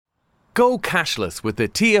Go cashless with the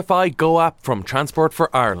TFI Go app from Transport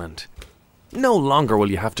for Ireland. No longer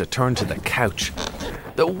will you have to turn to the couch,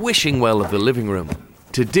 the wishing well of the living room,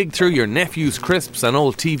 to dig through your nephew's crisps and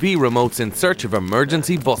old TV remotes in search of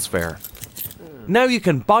emergency bus fare. Now you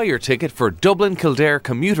can buy your ticket for Dublin-Kildare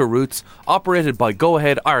commuter routes operated by Go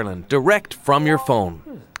Ahead Ireland direct from your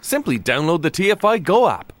phone. Simply download the TFI Go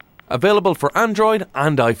app. Available for Android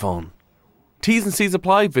and iPhone. T's and C's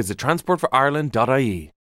apply. Visit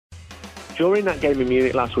transportforireland.ie. During that game in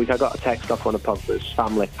Munich last week, I got a text off one of Pogba's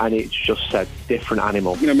family, and it just said, different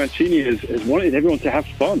animal. Mancini has wanted everyone to have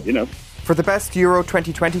fun, For the best Euro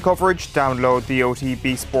 2020 coverage, download the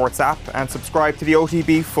OTB Sports app and subscribe to the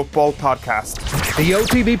OTB Football Podcast. The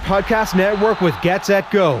OTB Podcast Network with Get Set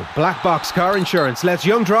Go. Black Box Car Insurance lets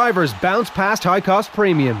young drivers bounce past high-cost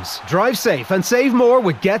premiums. Drive safe and save more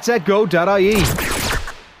with getsetgo.ie.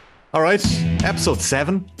 All right, episode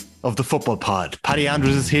 7 of the Football Pod. Paddy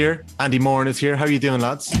Andrews is here. Andy Moran is here. How are you doing,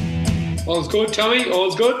 lads? All's good, Tommy.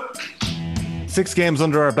 All's good. 6 games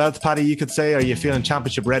under our belts, Paddy, you could say. Are you feeling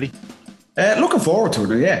championship ready? Looking forward to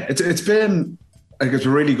it, yeah. It's been, I think it's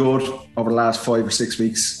been really good over the last 5 or 6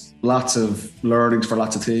 weeks. Lots of learnings for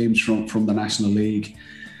lots of teams from the National League.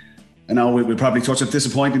 I know we probably touched it.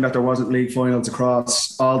 Disappointing that there wasn't league finals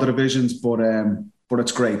across all the divisions, but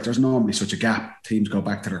it's great. There's normally such a gap. Teams go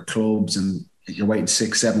back to their clubs and you're waiting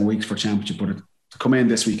 6-7 weeks for championship, but to come in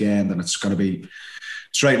this weekend and it's going to be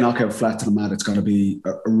straight knockout, flat to the mat. It's going to be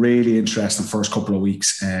a really interesting first couple of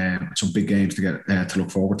weeks. Some big games to get to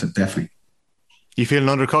look forward to, definitely. You feeling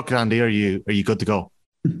undercooked, Andy? Are you good to go?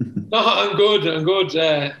 No, I'm good.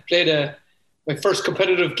 Played my first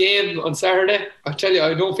competitive game on Saturday. I tell you,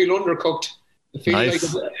 I don't feel undercooked. I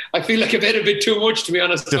feel like I've had a bit too much, to be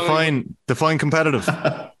honest. Define competitive.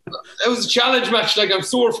 It was a challenge match. Like, I'm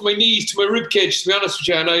sore from my knees to my rib cage, to be honest with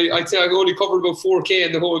you. And I'd say I only covered about 4K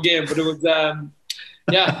in the whole game, but it was I'm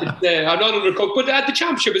not undercooked. But the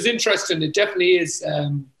championship is interesting. It definitely is.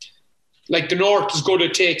 Like, the North is going to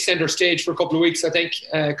take centre stage for a couple of weeks, I think,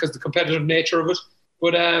 because the competitive nature of it.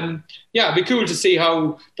 But it'd be cool to see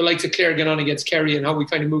how the likes of Clare get on against Kerry and how we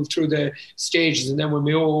kind of move through the stages. And then when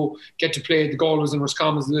Mayo get to play the Galways and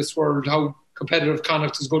Roscommons of this world, how competitive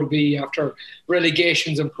Connacht is going to be after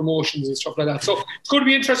relegations and promotions and stuff like that. So it's going to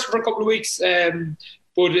be interesting for a couple of weeks. I think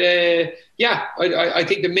the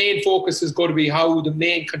main focus is going to be how the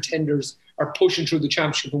main contenders are pushing through the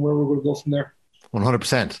championship and where we're going to go from there.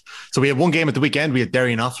 100%. So we had one game at the weekend. We had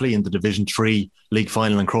Derry and Offaly in the Division 3 League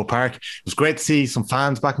Final in Croke Park. It was great to see some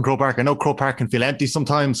fans back in Croke Park. I know Croke Park can feel empty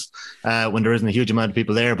sometimes when there isn't a huge amount of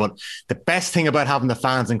people there, but the best thing about having the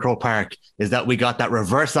fans in Croke Park is that we got that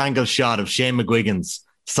reverse angle shot of Shane McGuigan's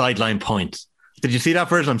sideline point. Did you see that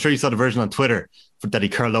version? I'm sure you saw the version on Twitter that he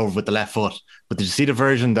curled over with the left foot. But did you see the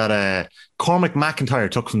version that Cormac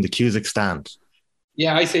McIntyre took from the Cusack stand?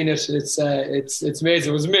 Yeah, I seen it. It's amazing.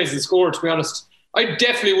 It was an amazing score, to be honest. I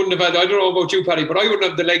definitely wouldn't have had, I don't know about you, Paddy, but I wouldn't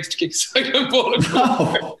have the legs to kick sideline ball.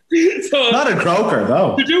 No, so, not a croaker,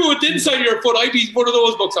 though. To do it with the inside of your foot, I'd be one of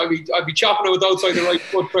those bucks. I'd be chopping it with outside the right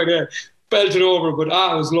foot, trying to belt it over. But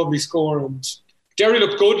it was a lovely score. And Derry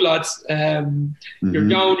looked good, lads. You're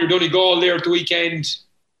down, you're Donegal there at the weekend.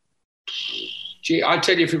 Gee, I'll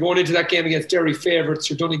tell you, if you're going into that game against Derry favourites,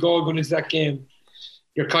 you're Donegal going into that game,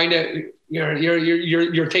 you're kind of,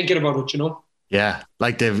 you're thinking about it, you know? Yeah,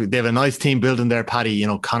 like they've a nice team building there, Paddy. You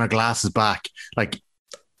know, Conor Glass is back. Like,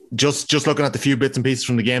 just looking at the few bits and pieces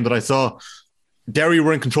from the game that I saw, Derry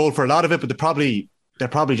were in control for a lot of it, but they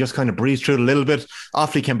probably just kind of breezed through it a little bit.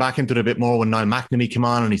 Offaly came back into it a bit more when Niall McNamee came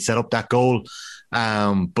on and he set up that goal.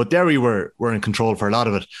 But Derry were in control for a lot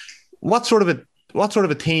of it. What sort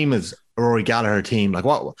of a team is Rory Gallagher team? Like,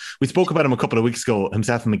 what we spoke about him a couple of weeks ago.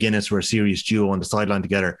 Himself and McGuinness were a serious duo on the sideline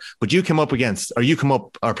together. But you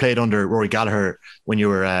played under Rory Gallagher when you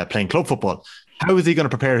were playing club football. How is he going to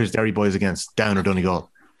prepare his Derry boys against Down or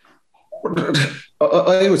Donegal?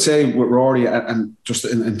 I would say with Rory, and just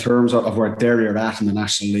in terms of where Derry are at in the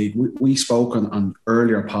National League, we spoke on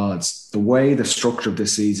earlier pods. The way the structure of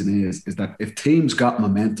this season is that if teams got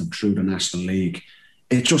momentum through the National League,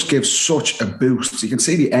 it just gives such a boost. You can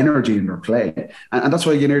see the energy in their play. And that's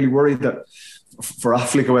why you nearly worried that for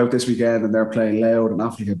Offaly go out this weekend and they're playing loud and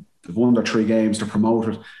Offaly have won their 3 games, they're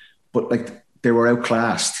promoted. But like, they were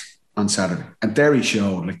outclassed on Saturday. And Derry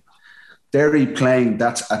showed, like, Derry playing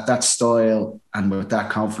at that style and with that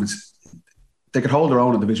confidence, they could hold their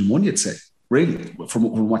own in Division 1, you'd say, really,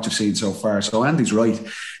 from what you've seen so far. So Andy's right.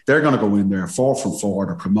 They're going to go in there 4 from 4,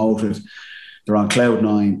 they're promoted, they're on cloud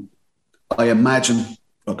 9. I imagine,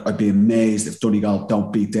 look, I'd be amazed if Donegal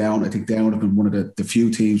don't beat Down. I think Down have been one of the few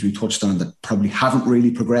teams we touched on that probably haven't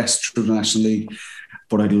really progressed through the National League.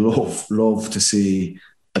 but I'd love to see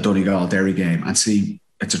a Donegal Derry game and see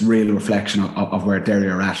it's a real reflection of where Derry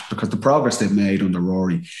are at, because the progress they've made under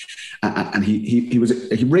Rory, and he was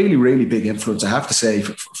a really, really big influence, I have to say,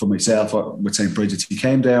 for myself with St. Bridget's. He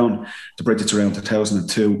came down to Bridget's around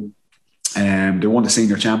 2002. They won the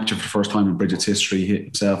senior championship for the first time in Bridget's history. He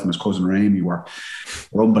himself and his cousin Amy were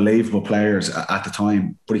unbelievable players at the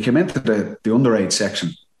time. But he came into the underage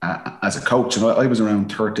section as a coach, and I was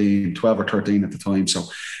around 12 or 13 at the time. So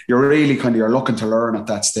you're looking to learn at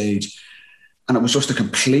that stage. And it was just a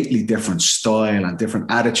completely different style and different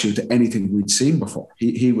attitude to anything we'd seen before.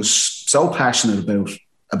 He was so passionate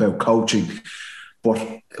about coaching, but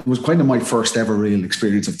it was kind of my first ever real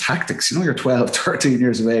experience of tactics. You know, you're 12, 13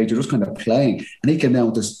 years of age, you're just kind of playing. And he came down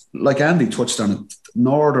with this, like Andy touched on it,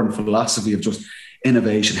 northern philosophy of just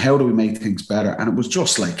innovation. How do we make things better? And it was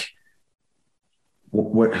just like,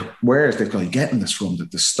 where is this guy getting this from?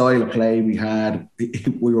 The style of play we had,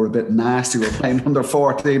 we were a bit nasty. We were playing under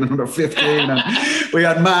 14 and under 15, and we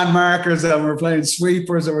had man markers, and we were playing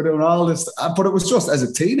sweepers, and we were doing all this. But it was just as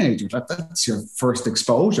a teenager, that's your first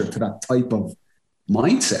exposure to that type of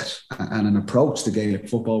mindset and an approach to Gaelic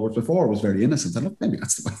football, which before was very innocent. And maybe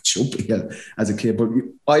that's the way it should be as a kid. But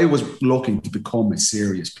I was looking to become a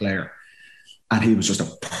serious player. And he was just a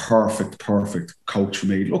perfect coach for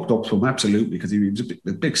me. Looked up to him, absolutely, because he was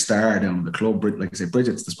a big star down in the club. Like I say,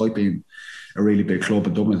 Bridget's, despite being a really big club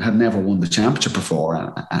in Dublin, had never won the championship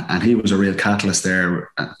before. And he was a real catalyst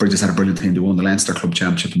there. Bridget's had a brilliant team. They won the Leinster Club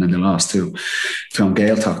Championship, and then they lost to John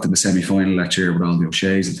Gaeltacht in the semi-final that year with all the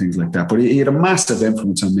O'Shea's and things like that. But he had a massive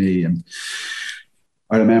influence on me. And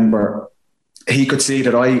I remember he could see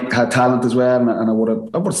that I had talent as well, and I would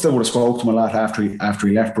have spoke to him a lot after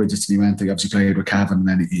he left Bridget's, and he went. He obviously played with Cavan, and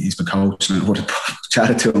then he's been coaching. And I would have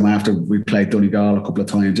chatted to him after we played Donegal a couple of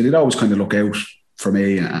times, and he'd always kind of look out for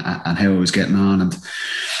me and how I was getting on, and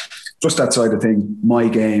just that side of thing. My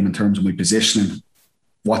game in terms of my positioning,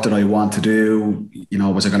 what did I want to do? You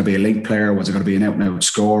know, was I going to be a link player? Was I going to be an out and out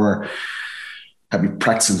scorer? Had me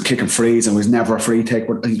practicing kicking frees and was never a free take.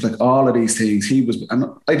 But he's like all of these things. And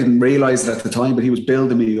I didn't realise it at the time, but he was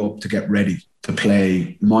building me up to get ready to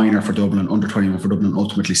play minor for Dublin, under 21 for Dublin,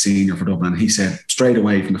 ultimately senior for Dublin. And he said straight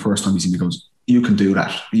away from the first time he seen me, he goes, you can do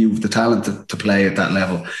that. You've the talent to play at that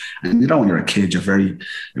level. And you know, when you're a kid, you're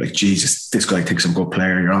like, Jesus, this guy thinks I'm a good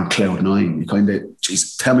player. You're on cloud nine. You kind of,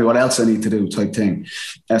 Jesus, tell me what else I need to do type thing.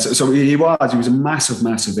 So he was a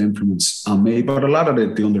massive influence on me. But a lot of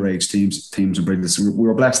the underage teams in Britain, we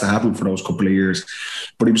were blessed to have him for those couple of years.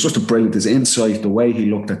 But he was just a brilliant, his insight, the way he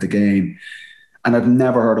looked at the game. And I've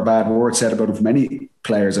never heard a bad word said about him from any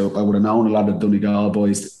players. I would have known a lot of Donegal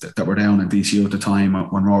boys that were down in DCU at the time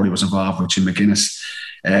when Rory was involved with Jim McGuinness.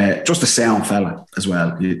 Just a sound fella as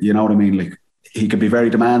well. You know what I mean? Like, he could be very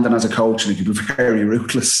demanding as a coach, and he could be very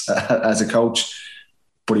ruthless as a coach.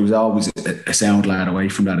 But he was always a sound lad away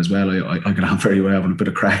from that as well. I got on very well and a bit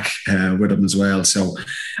of crack with him as well. So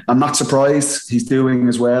I'm not surprised he's doing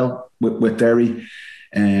as well with Derry.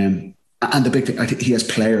 And the big thing, I think he has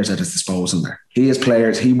players at his disposal there. He has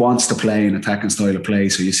players. He wants to play an attacking style of play.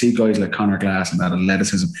 So you see guys like Conor Glass and that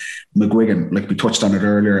athleticism. McGuigan, like we touched on it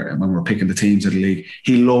earlier when we were picking the teams of the league,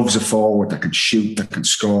 he loves a forward that can shoot, that can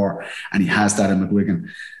score, and he has that in McGuigan.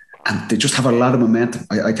 And they just have a lot of momentum.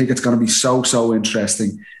 I think it's going to be so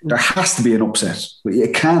interesting. There has to be an upset.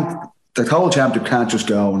 You can't. The whole championship can't just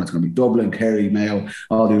go, and it's going to be Dublin, Kerry, Mayo,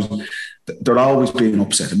 all these. There'll always be an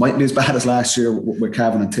upset. It mightn't be as bad as last year with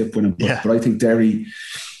Cavan and Tip winning, but I think Derry,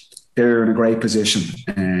 they're in a great position,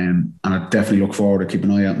 and I definitely look forward to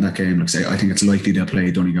keeping an eye out in that game. Like I say, I think it's likely they'll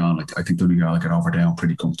play Donegal. I think Donegal will get over down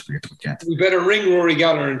pretty comfortably at the weekend. We better ring Rory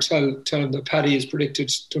Gallagher and tell him that Paddy has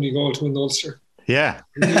predicted Donegal to win the Ulster. Yeah.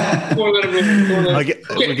 We'll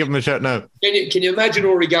give him a shout now. Can you imagine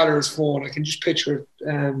Rory Gallagher's phone? I can just picture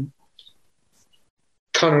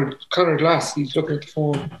Conor Glass. He's looking at the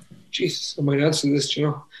phone. Jesus, I might answer this, you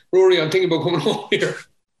know. Rory, I'm thinking about coming home here.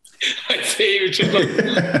 I'd say he was just like,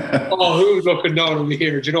 who's looking down on me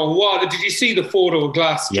here? Do you know what? Did you see the photo of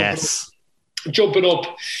Glass? Yes. Jumping up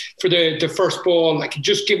for the first ball, like,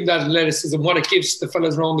 just give him that athleticism, what it gives the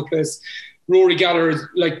fellas around the place. Rory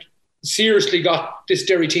Gallagher, like, seriously got this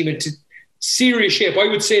Derry team into serious shape. I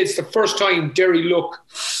would say it's the first time Derry look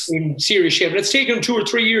in serious shape, and it's taken them 2 or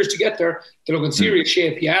 3 years to get there. They look in serious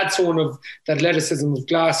shape. He had someone of the athleticism of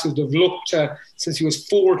Glass who they've looked since he was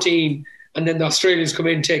 14, and then the Australians come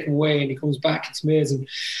in, take him away, and he comes back. It's amazing.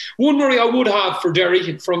 One worry I would have for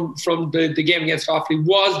Derry from the game against Offaly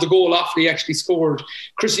was the goal Offaly actually scored.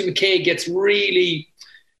 Chrissy McKay gets really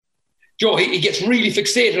Joe, he gets really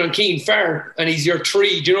fixated on Keane Farr, and he's your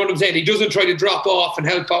 3. Do you know what I'm saying? He doesn't try to drop off and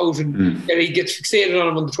help out, and he gets fixated on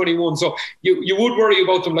him on the 21. So you would worry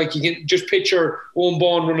about them. Like, you can just picture Owen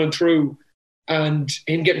Bawn running through and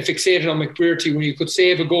him getting fixated on McBrearty when you could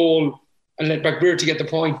save a goal and let McBrearty get the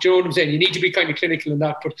point. Do you know what I'm saying? You need to be kind of clinical in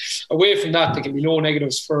that. But away from that, there can be no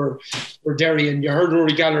negatives for Derry. And you heard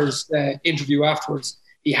Rory Gallagher's interview afterwards.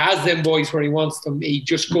 He has them boys where he wants them. He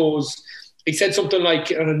just goes... He said something like,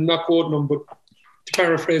 and I'm not quoting him, but to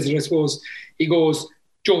paraphrase it, I suppose, he goes,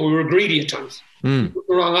 Joe, we were greedy at times. The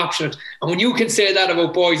wrong option. And when you can say that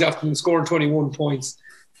about boys after them scoring 21 points,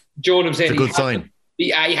 Joe, I'm saying, it's a good sign. He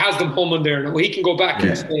has them humming there. Now, he can go back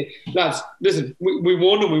and say, lads, listen, we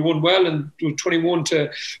won, and we won well, and 21 to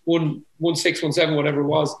 1-6, 1-7, whatever it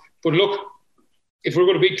was. But look, if we're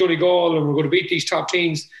going to beat Donegal and we're going to beat these top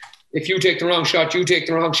teams, if you take the wrong shot, you take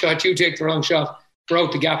the wrong shot, you take the wrong shot, we're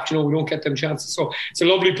out the gap, we don't get them chances. So it's a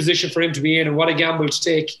lovely position for him to be in, and what a gamble to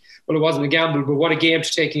take. Well, it wasn't a gamble, but what a game to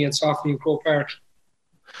take against Offaly and Croke Park.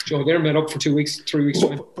 Joe, they're met up for 2 weeks, 3 weeks.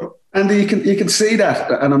 And you can see that,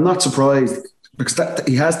 and I'm not surprised, because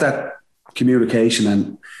he has that communication,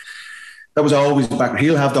 and that was always back.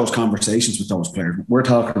 He'll have those conversations with those players. We're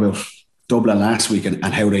talking about Dublin last week and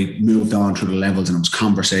how they moved on through the levels, and it was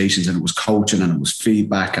conversations, and it was coaching, and it was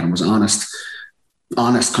feedback, and it was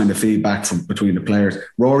honest kind of feedback from between the players.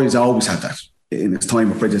 Rory's always had that in his time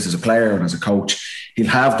with Bridges as a player and as a coach. He'll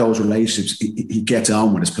have those relationships. He gets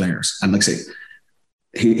on with his players, and like I say,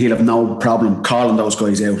 he'll have no problem calling those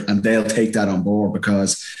guys out, and they'll take that on board,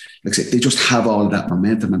 because like I say, they just have all of that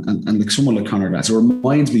momentum. And like someone like Conor Glass, it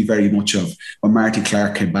reminds me very much of when Marty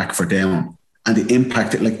Clark came back for Down, and the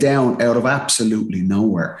impact it, like Down out of absolutely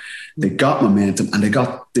nowhere, they got momentum and they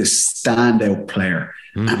got this standout player.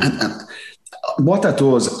 And what that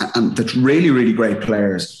does, and the really, really great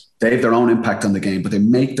players, they have their own impact on the game, but they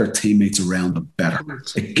make their teammates around them better.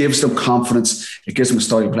 It gives them confidence. It gives them a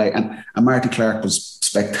style of play. And Marty Clark was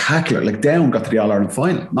spectacular. Like, Down got to the All-Ireland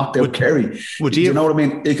final, knocked out Kerry. Do you know what I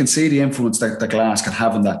mean? You can see the influence that Glass can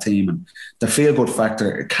have in that team, and the feel-good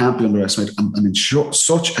factor, it can't be underestimated. And in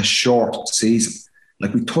such a short season,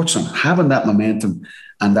 like we touched on, having that momentum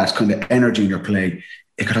and that kind of energy in your play,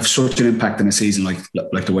 it could have such an impact in a season like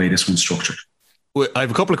the way this one's structured. I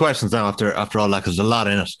have a couple of questions now after all that, because there's a lot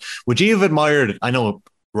in it. Would you have admired, I know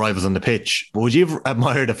rivals on the pitch, but would you have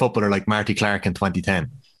admired a footballer like Marty Clark in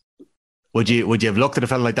 2010? Would you have looked at a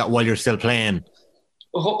fella like that while you're still playing?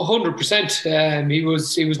 100%.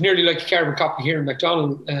 He was nearly like a carbon copy here in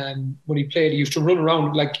McDonald. When he played, he used to run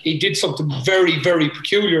around like he did something very, very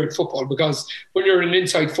peculiar in football, because when you're an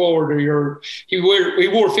inside forward, or he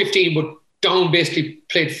wore 15, but Down basically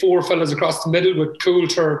played 4 fellas across the middle with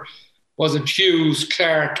Coulter, was it Hughes,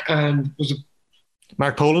 Clark, and was it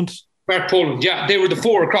Mark Poland? Mark Poland, yeah. They were the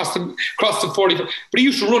 4 across the 40. But he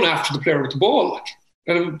used to run after the player with the ball.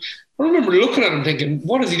 And I remember looking at him thinking,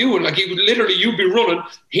 what is he doing? Like, he would literally, you'd be running,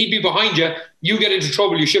 he'd be behind you, you get into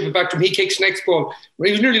trouble, you ship it back to him, he kicks the next ball.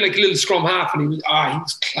 He was nearly like a little scrum half, and he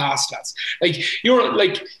was class, lads. Like, you're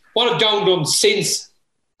like, what have Down done since,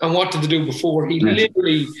 and what did they do before? He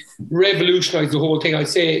literally revolutionised the whole thing. I'd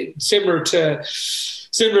say similar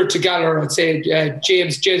to Gallagher. I'd say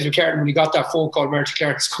James McCartan, when he got that phone call, Marty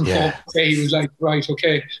Clark's come home. He was like, right,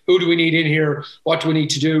 okay, who do we need in here? What do we need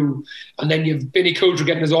to do? And then you've Benny Coulter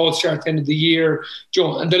getting his all-star at the end of the year.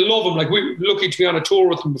 And they love him. Like, we're lucky to be on a tour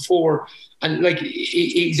with him before. And like,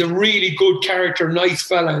 he's a really good character, nice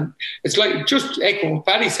fella. And it's like, just echoing what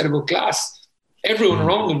Paddy said about Glass. Everyone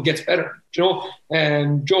around him gets better,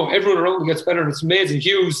 everyone around him gets better, and it's amazing.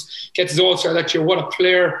 Hughes gets his all-star that year. What a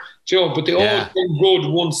player, but they all came good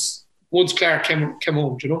once Clark came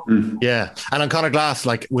home, Yeah, and on Conor Glass,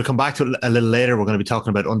 like, we'll come back to it a little later. We're going to be talking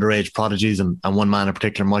about underage prodigies and one man in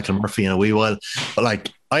particular, Michael Murphy, in a wee while. But like,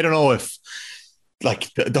 I don't know if,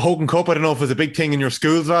 like, the Hogan Cup, I don't know if it was a big thing in your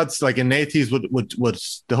schools, lads. Like in Naties, would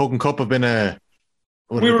the Hogan Cup have been a?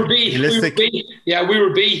 We were B. Yeah, we were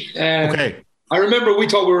B. Okay. I remember we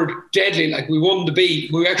thought we were deadly, like we won the B.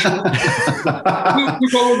 We actually we thought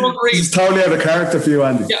we won the race. It's totally out of character for you,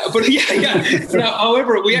 Andy. Yeah.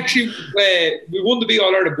 However, we actually we won the B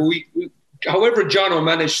All Ireland, but however Jono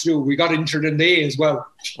managed to, we got injured in the A as well.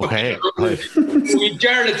 Okay.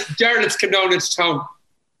 Jarlath's came down into town.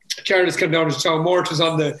 Mort was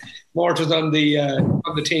on the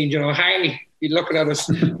team. Hang, he's looking at us.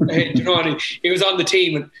 And he was on the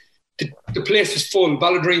team, and the place was full.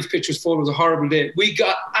 Balladrine's pitch was full. It was a horrible day. We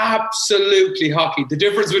got absolutely hockeyed. The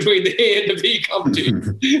difference between the A and the B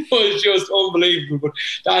competition was just unbelievable.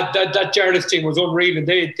 But that Jarlath team was unreal. And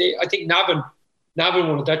they I think Navan Navan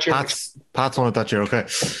won it that year. Pat's won it that year, okay.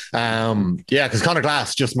 Yeah, because Conor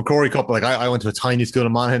Glass, just Macrory Cup, like I went to a tiny school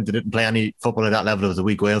in Monaghan. They didn't play any football at that level. It was a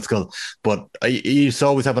weak Wales school. But I used to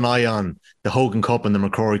always have an eye on the Hogan Cup and the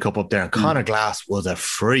Macrory Cup up there. And Conor Glass was a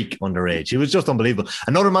freak underage. He was just unbelievable.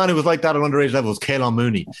 Another man who was like that at underage level was Caolan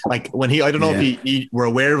Mooney. Like when I don't know if he were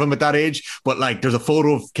aware of him at that age, but like there's a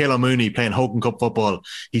photo of Caolan Mooney playing Hogan Cup football.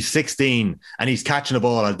 He's 16 and he's catching a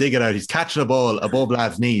ball. I'll dig it out. He's catching a ball above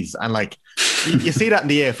lads' knees. And like, you see that in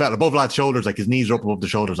the AFL, above lads' shoulders, like his knees are up above the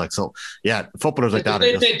shoulders. Like, so yeah, footballers like that.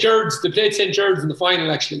 They played St. George's in the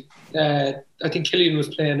final, actually. I think Killian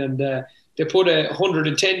was playing, and they put a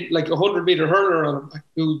 110, like a 100-meter hurler on him,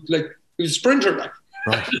 who was a sprinter, like.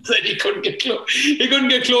 Right. He couldn't get close. He couldn't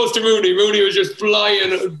get close to Mooney. Mooney was just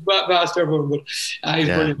flying past everyone. But he's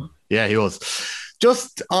brilliant. Yeah, he was.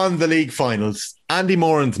 Just on the league finals, Andy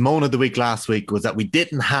Moran's moan of the week last week was that we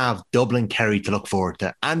didn't have Dublin Kerry to look forward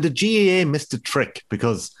to. And the GAA missed a trick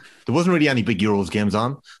because there wasn't really any big Euros games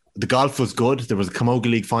on. The golf was good. There was a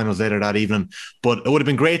Camogie League finals later that evening. But it would have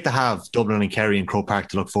been great to have Dublin and Kerry and Croke Park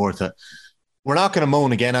to look forward to. We're not going to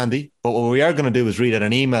moan again, Andy. But what we are going to do is read out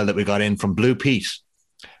an email that we got in from Blue Pete.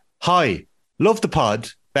 Hi, love the pod.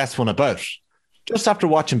 Best one about. Just after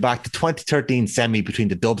watching back the 2013 semi between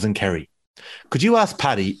the Dubs and Kerry, could you ask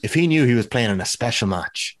Paddy if he knew he was playing in a special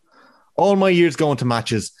match? All my years going to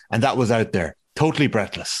matches, and that was out there. Totally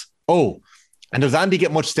breathless. Oh, and does Andy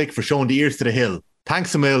get much stick for showing the ears to the hill?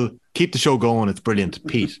 Thanks a mil. Keep the show going. It's brilliant.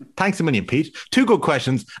 Pete. Thanks a million, Pete. Two good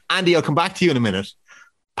questions. Andy, I'll come back to you in a minute.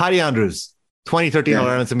 Paddy Andrews, 2013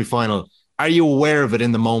 All-Ireland semi-final. Are you aware of it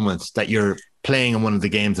in the moment that you're playing in one of the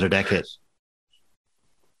games of the decade?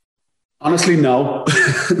 Honestly, no.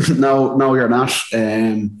 No, you're not.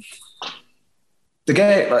 The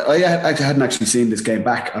game, I hadn't actually seen this game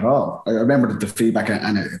back at all. I remember the feedback,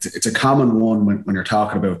 and it's a common one when you're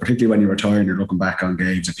talking about, particularly when you're retired and you're looking back on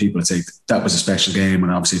games, and people would say that was a special game,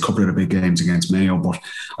 and obviously a couple of the big games against Mayo. But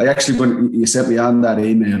I actually, when you sent me on that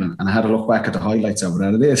email, and I had a look back at the highlights of it,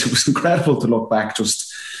 and it was incredible to look back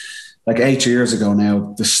just like 8 years ago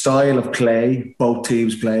now. The style of play both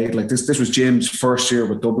teams played, like this was Jim's first year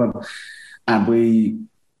with Dublin, and we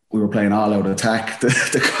were playing all-out attack.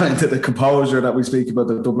 The kind of the composure that we speak about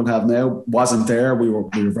that Dublin have now wasn't there. We were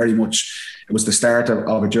very much. It was the start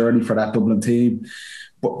of a journey for that Dublin team.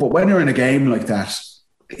 But when you're in a game like that,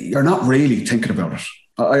 you're not really thinking about it.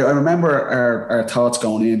 I remember our thoughts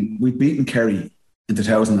going in. We'd beaten Kerry in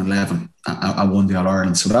 2011 and won the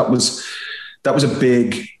All-Ireland. So that was a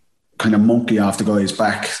big kind of monkey off the guy's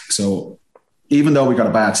back. So even though we got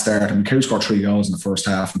a bad start, I mean, Kerry scored 3 goals in the first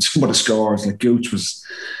half, and some of the scores, like Gooch was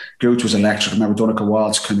electric. I remember Donncha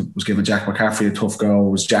Walsh kind of was giving Jack McCaffrey a tough go.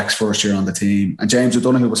 It was Jack's first year on the team. And James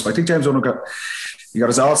O'Donoghue I think James O'Donoghue got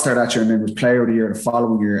his All-Star that year, and then was Player of the Year the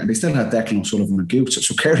following year, and they still had Declan O'Sullivan and Gooch.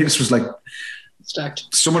 So Kerry, this was like stacked.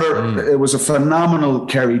 It was a phenomenal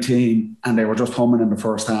Kerry team, and they were just humming in the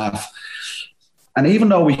first half. And even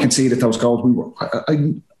though we conceded those goals,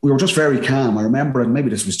 we were just very calm. I remember, and maybe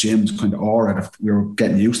this was Jim's kind of aura, we were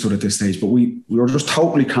getting used to it at this stage, but we were just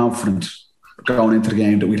totally confident going into the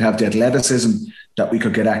game that we'd have the athleticism that we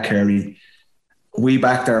could get at Kerry. We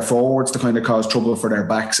backed our forwards to kind of cause trouble for their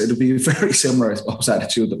backs. It would be a very similar, I suppose,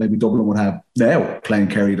 attitude that maybe Dublin would have now playing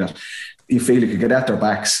Kerry, that you feel you could get at their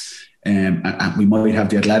backs, and we might have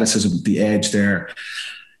the athleticism, the edge there.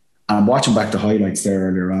 And watching back the highlights there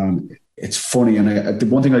earlier on, it's funny. And the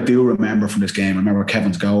one thing I do remember from this game, I remember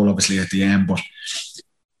Kevin's goal, obviously, at the end, but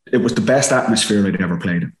it was the best atmosphere I'd ever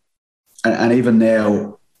played in. And even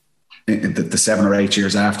now, in the 7 or 8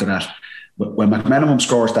 years after that, when McMenamin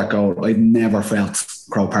scores that goal, I'd never felt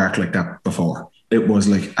Croke Park like that before. It was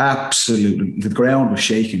like absolutely, the ground was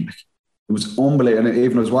shaking. It was unbelievable. And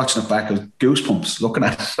even I was watching it back, I was goosebumps looking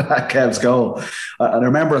at Kev's goal. And I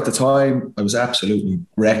remember at the time, I was absolutely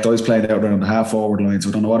wrecked. I was playing out around the half-forward line, so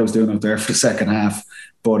I don't know what I was doing out there for the second half.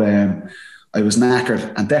 But I was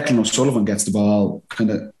knackered. And Declan O'Sullivan gets the ball kind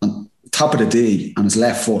of on top of the D on his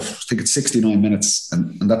left foot. I think it's 69 minutes,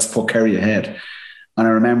 and that's put Kerry ahead. And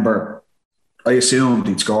I remember, I assumed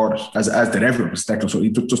he'd scored it, as did everyone. Declan, so he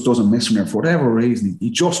just doesn't miss from there for whatever reason. He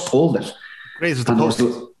just pulled it. Raises the post.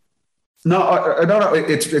 No,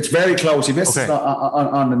 it's very close. He missed it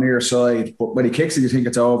on the near side, but when he kicks it, you think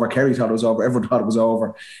it's over. Kerry thought it was over. Everyone thought it was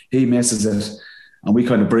over. He misses it, and we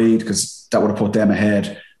kind of breathe because that would have put them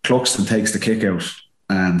ahead. Cluxton takes the kick out,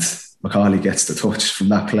 and Macaulay gets the touch from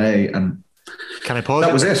that play. And can I pause?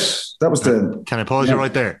 That was it. That was the. Can I pause you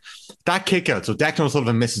right there? That kick out. So Declan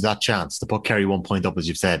O'Sullivan misses that chance to put Kerry 1 point up, as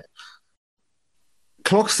you've said.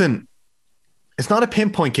 Cluxton, it's not a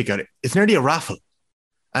pinpoint kick out. It's nearly a raffle.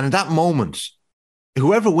 And in that moment,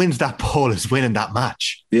 whoever wins that ball is winning that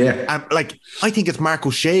match. Yeah. And like, I think it's Mark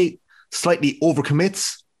O'Shea slightly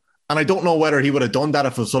overcommits. And I don't know whether he would have done that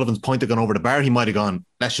if O'Sullivan's point had gone over the bar. He might have gone,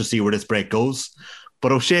 let's just see where this break goes.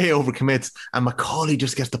 But O'Shea overcommits and Macaulay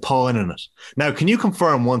just gets the paw in it. Now, can you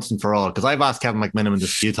confirm once and for all? Because I've asked Kevin McMiniman this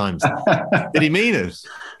a few times. Did he mean it?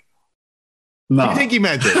 No. Do you think he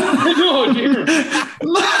meant it? No, dear.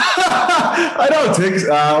 I don't think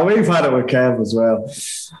so. We've had it with Kev as well.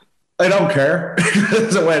 I don't care.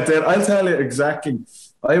 As it went in. I'll tell you exactly.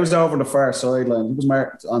 I was over on the far sideline. He was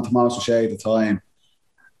marked on Tomas O'Shea at the time.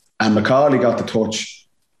 And Macaulay got the touch.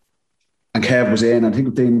 And Kev was in. I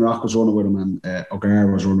think Dean Rock was running with him and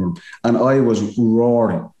O'Gara was running with him. And I was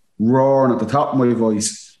roaring at the top of my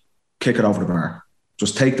voice, kick it over the bar.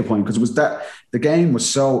 Just take the point. Because it was that the game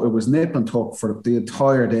was it was nip and tuck for the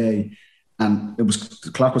entire day. And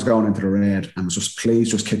the clock was going into the red. And it was just, please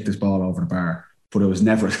just kick this ball over the bar. But I was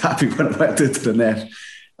never happy when it went into the net.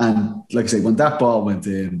 And like I say, when that ball went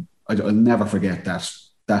in, I'll never forget that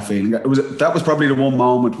feeling. That was probably the one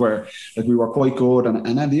moment where like we were quite good. And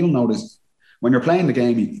Andy, you'll notice when you're playing the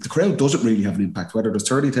game, the crowd doesn't really have an impact. Whether there's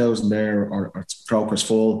 30,000 there or Croker's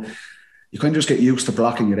full, you kind of just get used to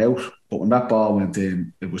blocking it out. But when that ball went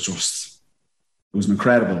in, it was an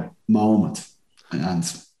incredible moment. And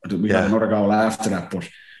we had another goal after that.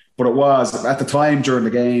 But it was, at the time during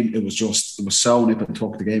the game, it was so nip and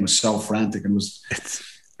tuck. The game was so frantic. And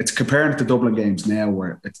it's comparing it to Dublin games now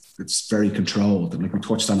where it's very controlled. And like we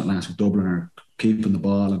touched on it last week, Dublin are keeping the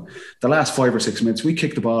ball. And the last 5 or 6 minutes, we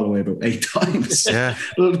kicked the ball away about 8 times. Yeah.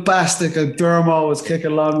 Little Bastic and Dermo was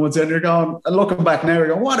kicking long ones. And you're going, and looking back now, you're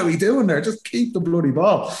going, what are we doing there? Just keep the bloody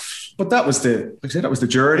ball. But that was the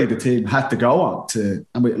journey the team had to go on to.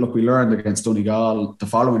 And we learned against Donegal the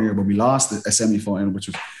following year when we lost a semi-final,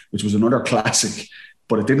 which was another classic.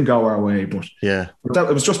 But it didn't go our way. But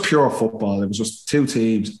it was just pure football. It was just 2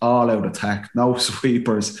 teams, all out attack, no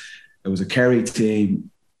sweepers. It was a Kerry team,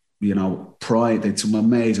 pride. They had some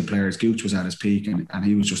amazing players. Gooch was at his peak, and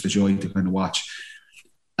he was just a joy to kind of watch.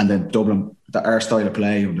 And then Dublin, our style of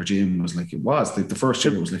play under Jim was like it was. The first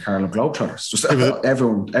year it was like Harlem Globetrotters. Just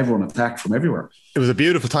everyone attacked from everywhere. It was a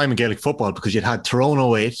beautiful time in Gaelic football because you'd had Tyrone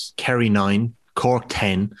 08, Kerry 9, Cork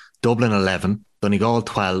 10, Dublin 11, Donegal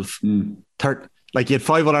 12, like you had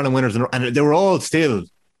 5 All-Ireland winners and they were all still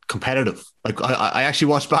competitive. Like I actually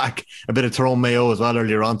watched back a bit of Tyrone Mayo as well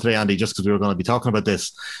earlier on today, Andy, just because we were going to be talking about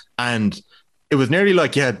this. And it was nearly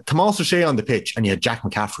like you had Tomas O'Shea on the pitch and you had Jack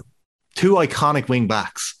McCaffrey, 2 iconic wing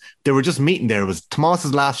backs. They were just meeting there. It was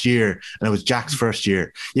Tomas's last year and it was Jack's first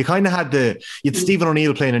year. You kind of had you had Stephen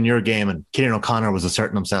O'Neill playing in your game and Kieran O'Connor was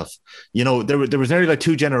asserting himself. There was nearly like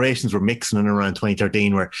 2 generations were mixing in around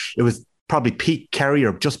 2013 where it was probably peak Kerry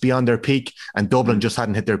or just beyond their peak, and Dublin just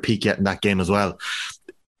hadn't hit their peak yet in that game as well.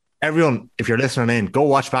 Everyone, if you're listening in, go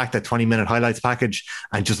watch back that 20-minute highlights package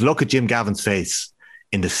and just look at Jim Gavin's face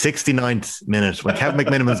in the 69th minute when Kevin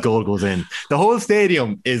McMiniman's goal goes in. The whole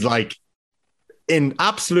stadium is like in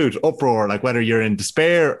absolute uproar, like whether you're in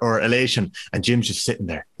despair or elation, and Jim's just sitting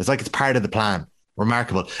there. It's like it's part of the plan.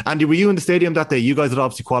 Remarkable. Andy, were you in the stadium that day? You guys had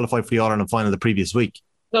obviously qualified for the All-Ireland final the previous week.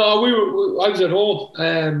 No, I was at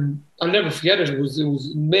home. I'll never forget it. It was an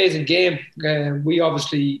amazing game. We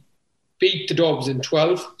obviously beat the Dubs in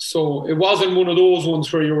 12. So it wasn't one of those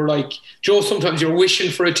ones where you were like, sometimes you're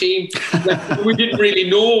wishing for a team. Like, we didn't really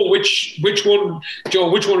know which one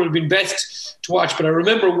would have been best to watch. But I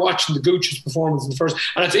remember watching the Gooch's performance in the first.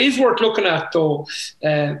 And it is worth looking at, though.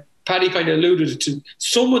 Paddy kind of alluded to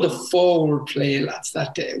some of the forward play, lads,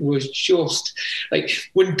 that day was just like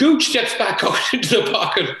when Gooch steps back out into the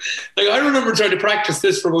pocket. Like I remember trying to practice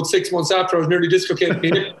this for about 6 months after I was nearly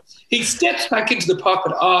dislocated. He steps back into the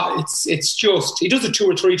pocket. It's just he does it 2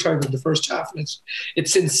 or 3 times in the first half, and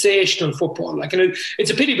it's sensational football. Like, and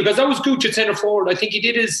it's a pity because that was Gooch at centre forward. I think he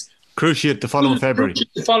did his cruciate the following February,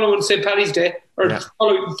 the following St. Paddy's Day, or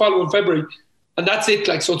following February. And that's it.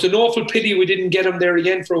 Like, so it's an awful pity we didn't get him there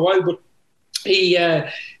again for a while. But he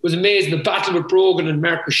was amazing. The battle with Brogan and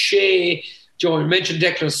Mark O'Shea. You mentioned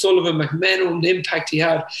Declan Sullivan, McMenamin, the impact he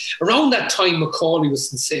had. Around that time, Macaulay was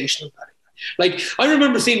sensational. Like, I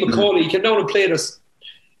remember seeing Macaulay. He came down and played us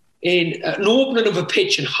in an opening of a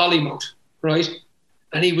pitch in Hollymount, right?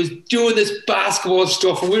 And he was doing this basketball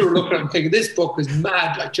stuff. And we were looking at him thinking, this book is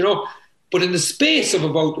mad, like, But in the space of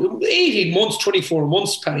about 18 months, 24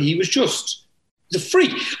 months, Paddy, he was just the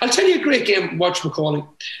freak. I'll tell you a great game. Watch Macaulay.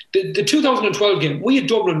 The 2012 game. We had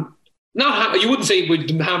Dublin. You wouldn't say we'd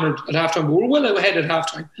been hammered at halftime, but we were well ahead at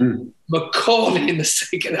halftime. Macaulay in the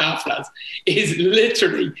second half, lads, is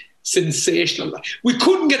literally sensational. We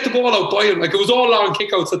couldn't get the ball out by him. Like, it was all long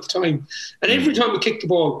kickouts at the time, and every time we kicked the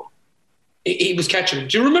ball, he was catching him.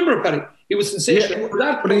 Do you remember it, Paddy? He was sensational.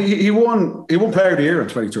 Yeah, but he won Player of the Year in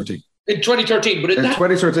 2013. In 2013, but in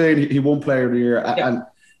 2013 he won Player of the Year, and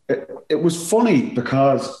it was funny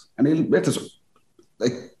because, and he'll admit this,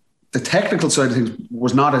 like the technical side of things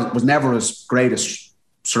was never as great as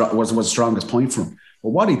was the strongest point for him. But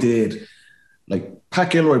what he did, like Pat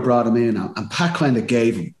Gilroy brought him in, and Pat kind of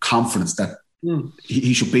gave him confidence that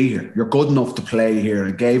he should be here. You're good enough to play here,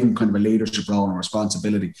 and gave him kind of a leadership role and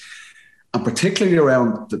responsibility. And particularly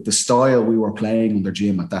around the style we were playing under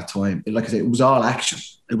Jim at that time, like I say, it was all action.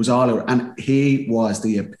 It was all, and he was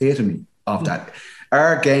the epitome of that.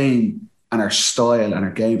 Our game and our style and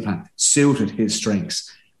our game plan suited his strengths.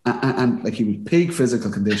 And like he was peak physical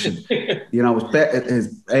condition. You know,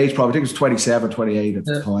 his age probably, I think it was 27, 28 at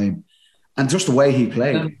the time. And just the way he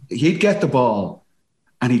played, he'd get the ball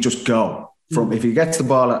and he'd just go. If he gets the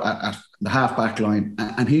ball at the half-back line,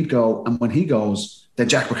 and he'd go, and when he goes, then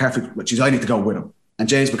Jack McCarthy, which is I need to go with him. And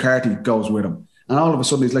James McCarthy goes with him. And all of a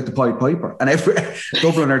sudden he's like the Pied Piper. And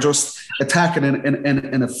Dublin are just attacking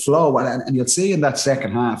in a flow. And you'll see in that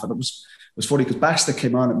second half, and it was funny because Basta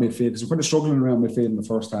came on at midfield because we were kind of struggling around midfield in the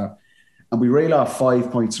first half. And we reel off 5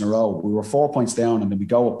 points in a row. We were 4 points down and then we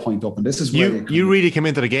go a point up. And this is where you really came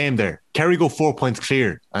into the game there. Kerry go 4 points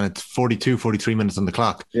clear and it's 42, 43 minutes on the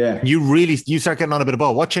clock. Yeah. You start getting on a bit of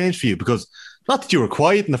ball. What changed for you? Because not that you were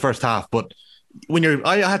quiet in the first half, but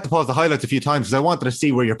I had to pause the highlights a few times because I wanted to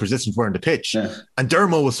see where your positions were in the pitch. Yeah. And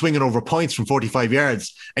Dermo was swinging over points from 45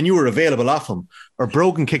 yards and you were available off him. Or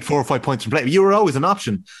Brogan kicked 4 or 5 points from play. You were always an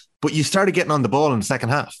option, but you started getting on the ball in the second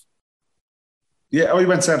half. Yeah, we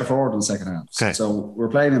went centre forward in the second half. Okay. So we're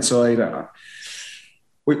playing inside.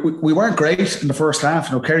 We weren't great in the first half.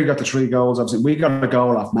 You know, Kerry got the 3 goals. Obviously, we got a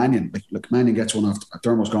goal off Mannion. Like Mannion gets one off.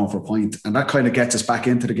 Dermo's going for a point, and that kind of gets us back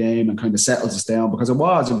into the game and kind of settles us down because it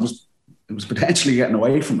was potentially getting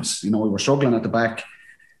away from us. You know, we were struggling at the back.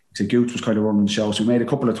 So Gooch was kind of running the show. So we made a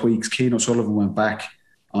couple of tweaks. Keane O'Sullivan went back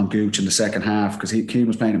on Gooch in the second half because Keane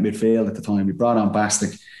was playing at midfield at the time. We brought on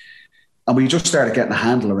Bastic. And we just started getting a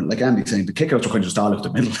handle of it. Like Andy saying, the kickouts were kind of just all up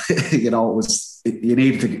the middle. You know, you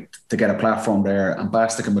needed to get a platform there. And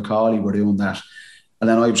Bastic and Macaulay were doing that. And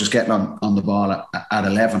then I was just getting on the ball at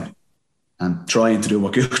 11 and trying to do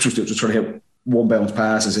what Gooch was doing, just trying to hit one bounce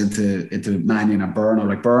passes into Mannion and Burno.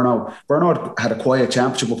 Like Burno had a quiet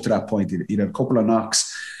championship up to that point. He'd had a couple of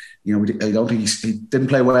knocks. You know, I don't think he didn't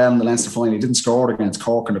play well in the Leinster final. He didn't score against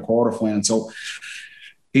Cork in the quarter final. So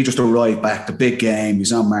he just arrived back, the big game.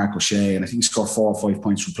 He's on Mark O'Shea, and I think he scored 4 or 5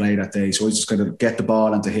 points from play that day. So he's just going to get the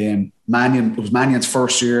ball into him. It was Mannion's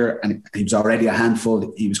first year, and he was already a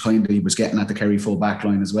handful. He was getting at the Kerry full back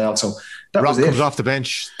line as well. So that Rock was it. Comes off the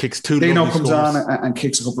bench, kicks 2. Dino comes on and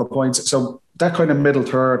kicks a couple of points. So that kind of middle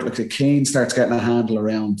third, like the Keane starts getting a handle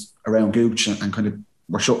around Gooch and kind of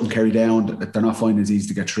we're shutting Kerry down. They're not finding it as easy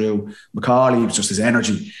to get through. Macaulay was just his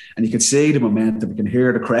energy, and you can see the momentum. You can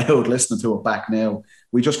hear the crowd listening to it back now.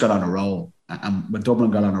 We just got on a roll, and when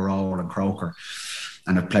Dublin got on a roll and Croker,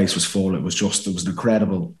 and the place was full, it was an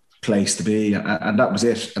incredible place to be, and that was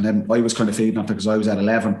it. And then I was kind of feeding off it because I was at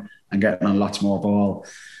 11 and getting on lots more ball.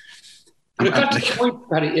 But it got to the point,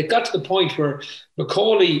 Paddy. It got to the point where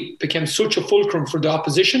Macaulay became such a fulcrum for the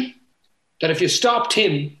opposition that if you stopped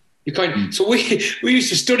him, you so we used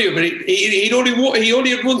to study him, but he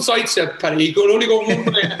only had one sidestep, Paddy. He could only go one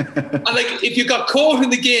way. And like if you got caught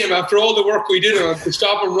in the game after all the work we did on to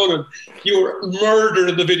stop him running, you were murdered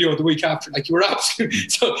in the video the week after. Like you were absolutely.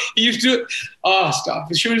 So he used to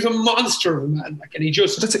stop. She was a monster of a man. Like, and he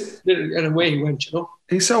just did it, and away he went. You know,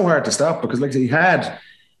 he's so hard to stop because like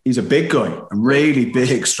he's a big guy, a really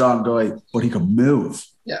big, strong guy, but he could move.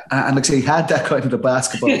 Yeah. And like he had that kind of the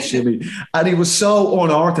basketball shimmy, and he was so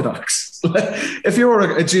unorthodox. If you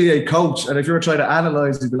were a GA coach and if you were trying to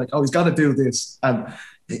analyse, you'd be like, oh, he's got to do this. And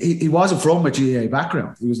he wasn't from a GA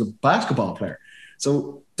background. He was a basketball player.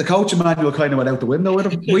 So the coaching manual kind of went out the window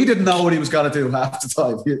with him. We didn't know what he was going to do half the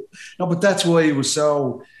time. But that's why he was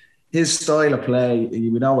so, his style of play,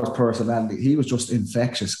 you know, his personality, he was just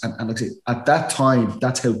infectious. And like I say, at that time,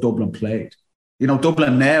 that's how Dublin played. You know,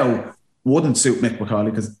 Dublin now wouldn't suit Mick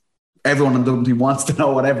Macaulay because everyone in Dublin team wants to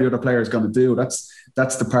know what every other player is going to do.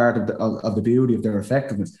 That's the part of the beauty of their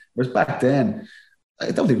effectiveness. Whereas back then,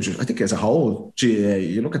 I think as a whole, GAA,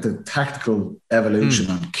 you look at the tactical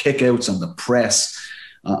evolution and kick-outs and the press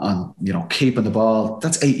on keeping the ball.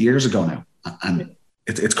 That's 8 years ago now, and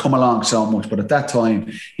it's come along so much. But at that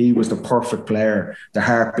time, he was the perfect player. The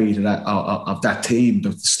heartbeat of that team,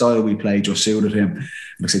 the style we played just suited him.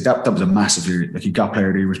 Like I say, that was a massive year. Like he got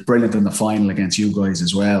player. He was brilliant in the final against you guys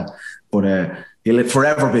as well. But he'll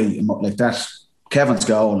forever be like that. Kevin's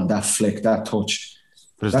goal and that flick, that touch.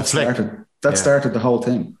 There's the flick. That started the whole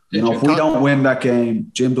thing. You know, if we don't win that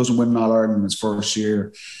game, Jim doesn't win an All-Ireland in his first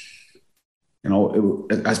year. You know,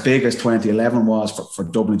 as big as 2011 was for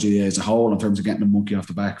Dublin GAA as a whole in terms of getting the monkey off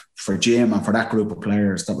the back, for Jim and for that group of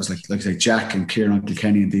players, that was like I say, Jack and Kieran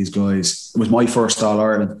Kilkenny and these guys. It was my first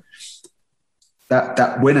All-Ireland.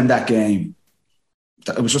 That winning that game,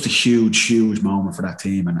 it was just a huge moment for that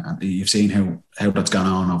team. And you've seen how that's gone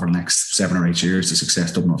on over the next 7 or 8 years, the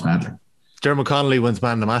success Dublin have had. Dermot Connolly wins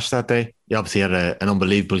man of the match that day. He obviously had an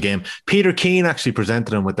unbelievable game. Peter Keane actually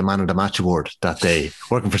presented him with the man of the match award that day,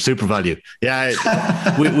 working for SuperValue.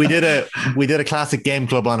 Yeah, we did a classic game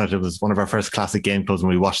club on it. It was one of our first classic game clubs, and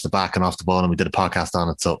we watched the back and off the ball, and we did a podcast on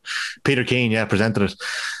it. So Peter Keane, presented it.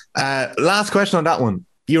 Last question on that one.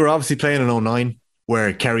 You were obviously playing in 2009,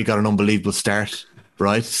 where Kerry got an unbelievable start,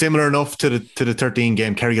 right? Similar enough to the 13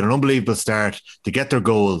 game. Kerry got an unbelievable start to get their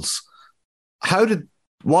goals.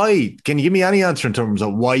 Why? Can you give me any answer in terms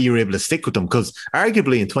of why you were able to stick with them? Because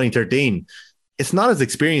arguably in 2013, it's not as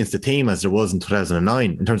experienced a team as there was in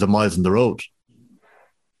 2009 in terms of miles on the road.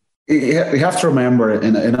 You have to remember,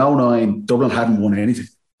 in 2009, Dublin hadn't won anything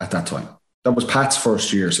at that time. That was Pat's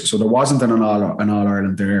first year. So there wasn't an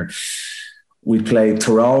All-Ireland there. We played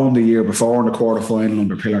Tyrone the year before in the quarter-final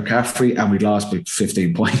under Pillar Caffrey, and we lost by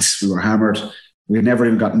 15 points. We were hammered. We had never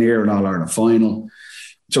even got near an All-Ireland final.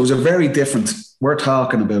 So it was a very different... We're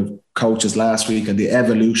talking about coaches last week and the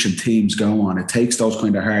evolution teams go on. It takes those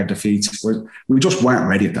kind of hard defeats. We just weren't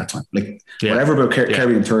ready at that time. Whatever about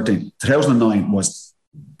Kerry in 13. 2009 was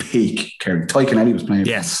peak Kerry. Ty Kennedy was playing.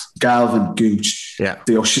 Yes. Galvin, Gooch. Yeah.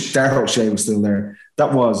 Darrell O'Shea was still there.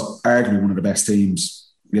 That was arguably one of the best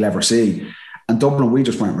teams you'll ever see. And Dublin, we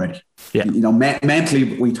just weren't ready. Yeah. You know,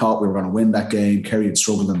 mentally, we thought we were going to win that game. Kerry had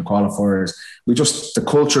struggled in the qualifiers. The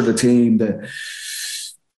culture of the team,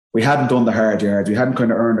 we hadn't done the hard yards. We hadn't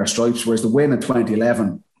kind of earned our stripes. Whereas the win in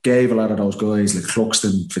 2011 gave a lot of those guys like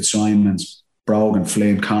Cluxton, Fitzsimons, Brogan,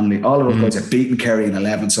 Flynn, Connolly, all of those guys had beaten Kerry in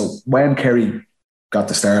 11. So when Kerry got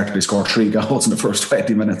the start, they scored 3 goals in the first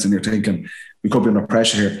 20 minutes, and you're thinking we could be under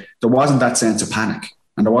pressure here. There wasn't that sense of panic,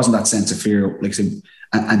 and there wasn't that sense of fear.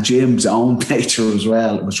 And Jim's own nature as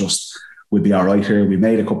well. It was just, we'll be all right here. We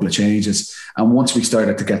made a couple of changes, and once we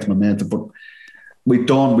started to get the momentum, but we'd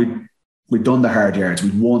done the hard yards.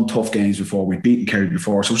 We'd won tough games before. We'd beaten Kerry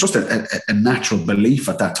before. So it was just a natural belief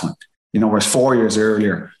at that time. You know, whereas 4 years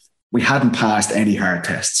earlier, we hadn't passed any hard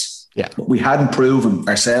tests. Yeah. We hadn't proven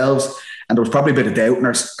ourselves. And there was probably a bit of doubt in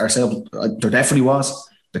ourselves. There definitely was.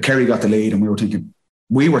 The Kerry got the lead, and we were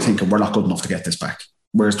thinking we're not good enough to get this back.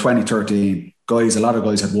 Whereas 2013, a lot of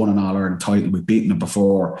guys had won an All-Ireland title. We'd beaten them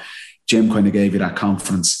before. Jim kind of gave you that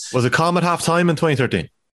confidence. Was it calm at half time in 2013?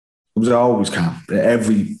 It was always calm.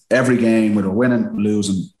 Every game, whether winning,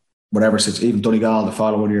 losing, whatever. Even Donegal the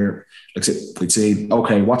following year, we'd say,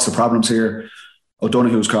 okay, what's the problems here?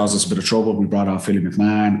 O'Donoghue's caused us a bit of trouble. We brought off Philly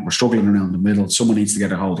McMahon. We're struggling around the middle. Someone needs to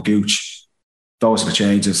get a hold of Gooch. Those are the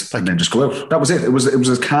changes, and then just go out. That was it. It was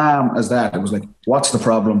as calm as that. It was like, what's the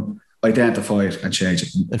problem? Identify it and change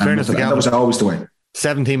it. In fairness, that was always the way.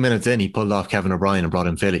 17 minutes in, he pulled off Kevin O'Brien and brought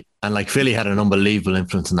in Philly. And Philly had an unbelievable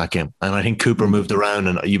influence in that game. And I think Cooper moved around,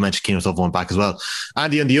 and you mentioned Keane himself went back as well.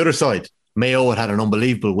 Andy, on the other side, Mayo had an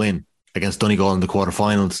unbelievable win against Donegal in the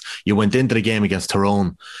quarterfinals. You went into the game against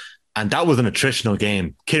Tyrone, and that was an attritional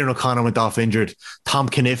game. Kieran O'Connor went off injured. Tom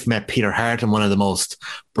Caniff met Peter Hart in one of the most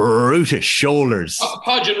brutish shoulders.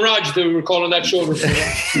 Podge and Raj, they were calling that shoulder for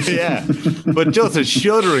that. Yeah, but just a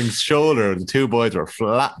shuddering shoulder. The two boys were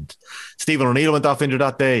flattened. Stephen O'Neill went off injured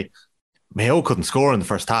that day. Mayo couldn't score in the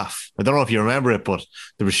first half. I don't know if you remember it, but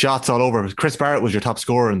there were shots all over. Chris Barrett was your top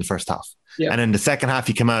scorer in the first half. Yeah. And in the second half,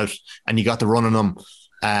 you came out and you got the run on them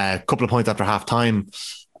a couple of points after half time.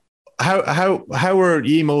 How were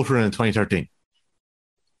you motoring in 2013?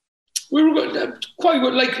 We were quite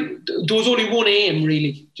good. There was only one aim,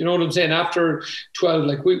 really. Do you know what I'm saying? After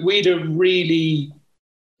 12, we had a really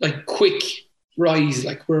quick rise.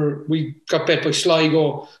 We got bet by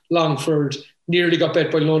Sligo, Longford, nearly got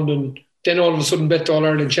bet by London. Then all of a sudden bet All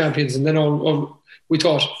Ireland champions, and then we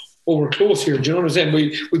thought, we're close here. Do you know what I'm saying?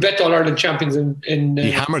 We bet All Ireland champions in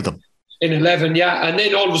you hammered them. In 11, yeah. And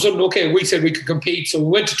then all of a sudden, okay, we said we could compete. So we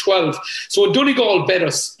went to 12. So when Donegal bet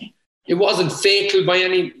us, it wasn't fatal by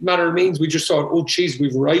any manner of means. We just thought, oh, geez,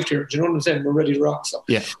 we've arrived here. Do you know what I'm saying? We're ready to rock. So,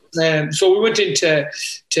 yeah. So we went into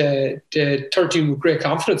 13 with great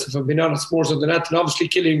confidence, if I'm being honest, more so than that. And obviously,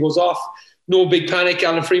 Killian goes off. No big panic.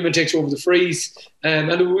 Alan Freeman takes over the freeze.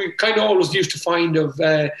 And we kind of always used to find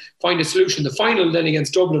a solution. The final then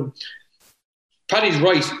against Dublin, Paddy's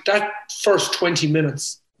right. That first 20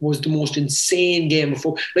 minutes was the most insane game of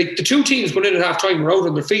football. Like, the two teams going in at half time were out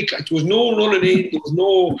on their feet. Like, there was no running in, there was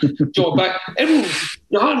no back. Everyone was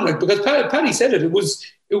gone, like, because Paddy said it was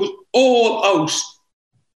all out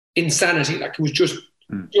insanity. Like, it was just,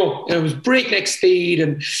 and it was breakneck speed,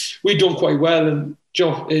 and we'd done quite well, and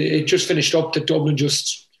it just finished up that Dublin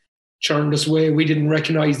just churned us away. We didn't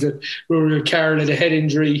recognise that Rory Carroll had a head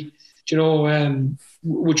injury,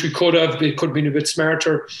 which we could have. It could have been a bit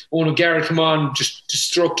smarter. Owen O'Gara come on, just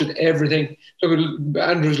destructed everything. Look at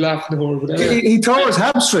Andrew's laughing the whole. He tore his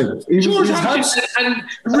hamstring.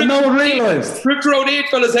 And no one realised. Ripped around 8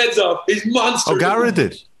 fellas' heads off. He's monster. O'Gara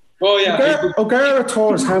did. Oh yeah. O'Gara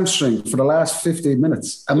tore his hamstring for the last 15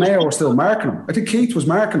 minutes. And Mayo were still marking him. I think Keith was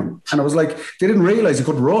marking him. And it was like, they didn't realise he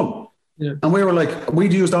couldn't run. Yeah. And we were like,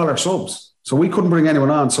 we'd used all our subs. So we couldn't bring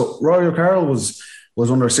anyone on. So Rory Carroll was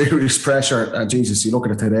under serious pressure. And Jesus, you look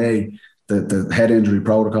at it today, the head injury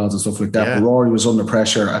protocols and stuff like that. Yeah. But Rory was under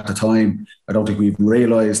pressure at the time. I don't think we even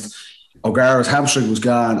realised. O'Gara's hamstring was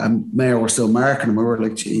gone and Mayo were still marking him. We were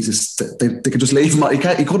like, Jesus, they could just leave him.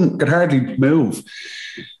 He could hardly move.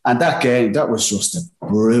 And that game, that was just a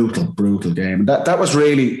brutal, brutal game. And that was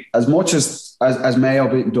really, as much as Mayo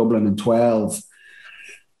beating Dublin in 12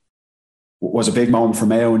 was a big moment for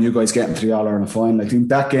Mayo and you guys getting to the All-Ireland final. I think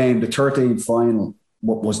that game, the 13 final,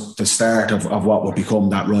 was the start of what would become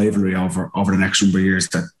that rivalry over the next number of years.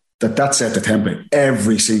 That set the template.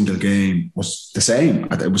 Every single game was the same.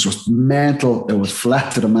 It was just mental. It was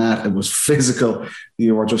flat to the mat. It was physical.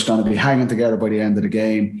 You were just going to be hanging together by the end of the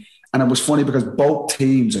game. And it was funny because both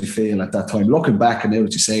teams, I feel, at that time, looking back and now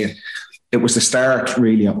that you say it was the start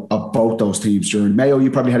really of both those teams. During Mayo, you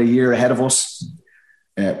probably had a year ahead of us.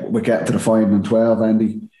 We get to the final in 12,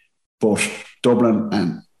 Andy. But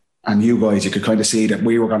Dublin and you guys, you could kind of see that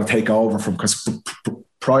we were going to take over from, because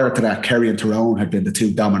prior to that, Kerry and Tyrone had been the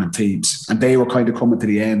two dominant teams and they were kind of coming to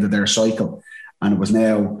the end of their cycle. And it was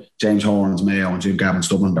now James Horan's Mayo and Jim Gavin's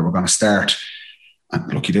Dublin that were going to start.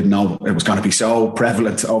 And look, you didn't know it was going to be so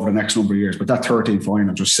prevalent over the next number of years, but that 13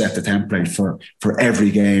 final just set the template for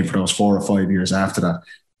every game for those 4 or 5 years after that.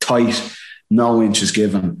 Tight, no inches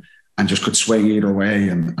given, and just could swing either way.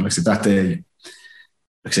 And like I said, that day,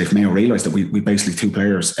 like I say, if Mayo realised that we basically 2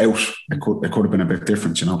 players out, it could have been a bit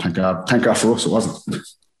different, Thank God for us, it wasn't.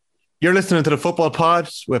 You're listening to the Football Pod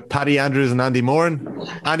with Paddy Andrews and Andy Moran.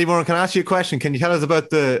 Andy Moran, can I ask you a question? Can you tell us about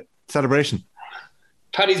the celebration?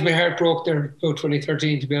 Paddy's my heart broke there about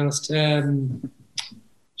 2013, to be honest.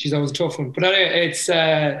 She's always a tough one. But anyway, it's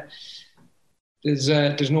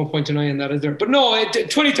there's no point denying that, is there? But no,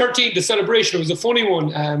 2013, the celebration, was a funny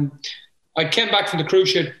one. I came back from the cruise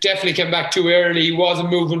ship, definitely came back too early, wasn't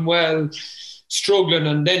moving well, struggling.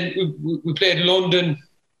 And then we played London,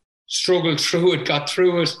 struggled through it, got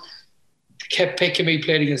through it, kept picking me,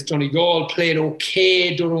 played against Donegal, played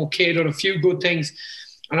okay, done a few good things.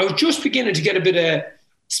 And I was just beginning to get a bit of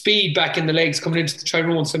speed back in the legs coming into the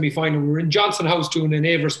Tyrone semi-final. We were in Johnson House doing an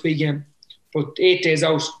Aver Speed game, about 8 days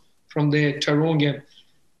out from the Tyrone game.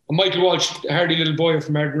 And Michael Walsh, a hardy little boy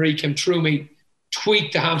from Ardenry, came through me,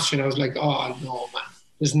 tweaked the hamstring. I was like, oh no, man,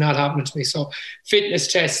 this is not happening to me. So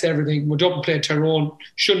fitness tests, everything. Went up and played Tyrone.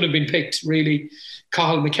 Shouldn't have been picked, really.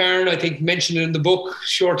 Cathal McCarron, I think, mentioned it in the book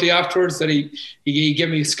shortly afterwards that he gave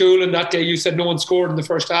me a school, and that day you said no one scored in the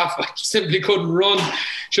first half. I simply couldn't run,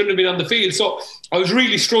 shouldn't have been on the field. So I was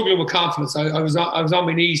really struggling with confidence. I was on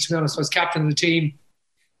my knees, to be honest. I was captain of the team,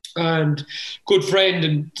 and good friend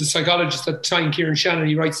and the psychologist at the time, Kieran Shannon,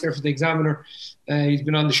 he writes there for the Examiner. He's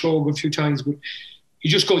been on the show a good few times, but he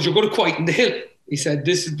just goes, "You're going to quieten the hill." He said,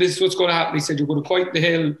 "This is what's going to happen." He said, "You're going to quieten the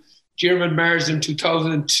hill." German Marsden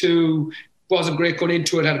 2002. Wasn't great going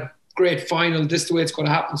into it, had a great final. This is the way it's going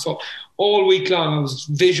to happen. So all week long I was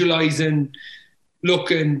visualising,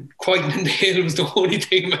 looking, quietening the hill was the only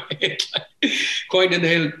thing in my head. Quietening the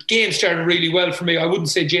hill. Game started really well for me. I wouldn't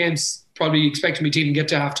say James probably expected me to even get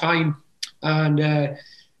to half time. And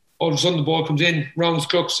all of a sudden the ball comes in, rounds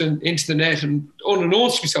Clucks and into the net, and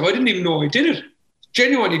unbeknownst to myself, I didn't even know I did it.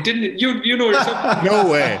 Genuinely didn't. You know yourself.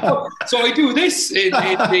 No way. So I do this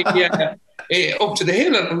up to the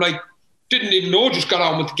hill, and I'm like, didn't even know, just got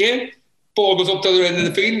on with the game. Ball goes up the other end of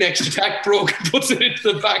the field, next attack, broke, and puts it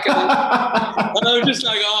into the back of the and I was just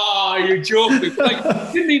like, oh, you're joking. Like,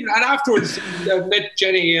 didn't even, and afterwards, I met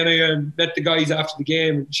Jenny and I met the guys after the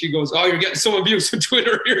game, and she goes, oh, you're getting some abuse on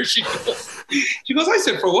Twitter here. She goes, I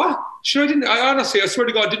said, for what? Sure, I honestly, I swear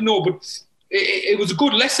to God, didn't know, but it was a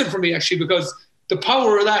good lesson for me, actually, because the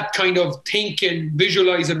power of that kind of thinking,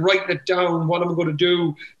 visualising, writing it down, what am I going to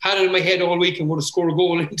do, had it in my head all week and want to score a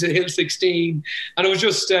goal into Hill 16. And it was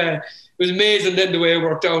just, it was amazing then the way it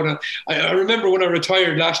worked out. And I remember when I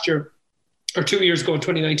retired last year, or 2 years ago,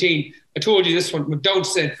 2019. I told you this one, went down to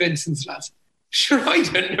St. Vincent's, lads. Sure, I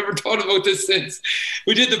never thought about this since.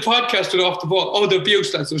 We did the podcast with Off the Ball. Oh, the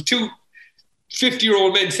abuse, lads. There was 2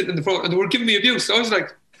 50-year-old men sitting in the front and they were giving me abuse. So I was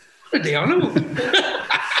like, what are they on about?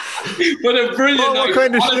 But a brilliant. Oh, what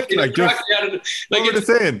kind of shit? Like, just, what were they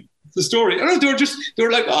saying? The story. I don't know, they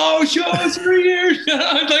were like, oh, show us 3 years.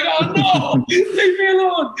 I was like, oh no, leave me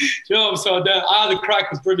alone. So the crack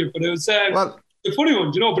was brilliant, but it was the funny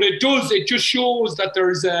one, but it just shows that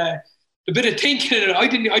there's a bit of thinking in it. I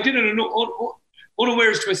didn't know,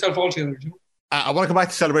 unawares to myself altogether. I want to come back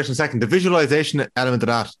to celebration in a second. The visualization element of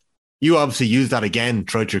that, you obviously used that again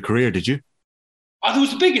throughout your career, did you? That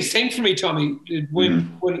was the biggest thing for me, Tommy,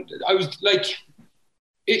 when I was like,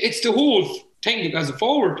 it's the whole thing as a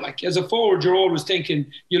forward. Like, as a forward, you're always thinking,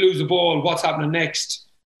 you lose the ball, what's happening next?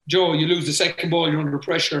 Joe, you lose the second ball, you're under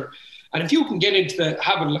pressure. And if you can get into the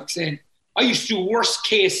habit of, like, saying, I used to do worst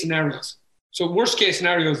case scenarios. So worst case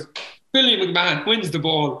scenarios, Billy McMahon wins the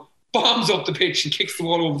ball, bombs up the pitch and kicks the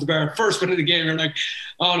ball over the bar. First minute of the game, you're like,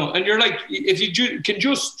 oh no. And you're like, if you can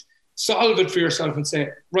just solve it for yourself and say,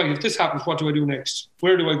 right, if this happens, what do I do next?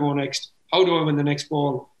 Where do I go next? How do I win the next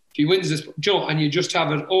ball? If he wins this, and you just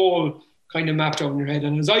have it all kind of mapped out in your head.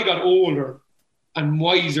 And as I got older and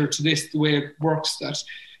wiser to this, the way it works, that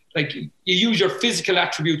like you use your physical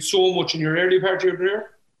attributes so much in your early part of your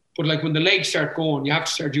career, but like when the legs start going, you have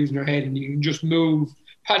to start using your head and you can just move.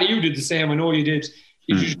 Paddy, you did the same. I know you did.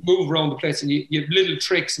 You just move around the place and you have little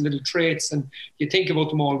tricks and little traits and you think about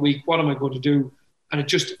them all week. What am I going to do? And it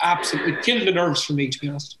just absolutely killed the nerves for me, to be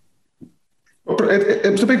honest.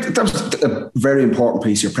 That was a very important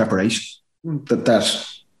piece of your preparation.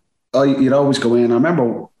 You'd always go in. I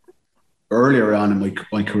remember earlier on in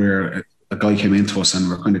my career, a guy came into us and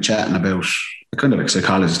we're kind of chatting about, kind of like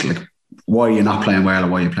psychologist, like, why are you not playing well or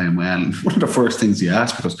why are you playing well? And one of the first things he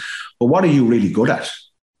asked because, well, what are you really good at?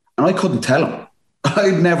 And I couldn't tell him.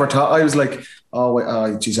 I'd never thought. I was like,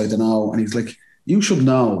 geez, I don't know. And he's like, you should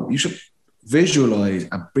know. You should visualize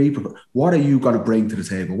and be prepared. What are you going to bring to the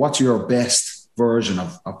table? What's your best version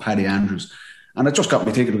of Paddy Andrews? And it just got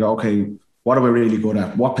me thinking, okay, what am I really good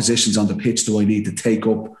at? What positions on the pitch do I need to take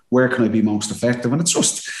up? Where can I be most effective? And it's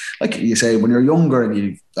just, like you say, when you're younger and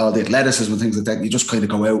you all the athleticism and things like that, you just kind of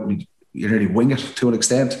go out and you really wing it to an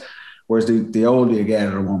extent. Whereas the older you get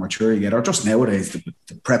or the more mature you get, or just nowadays,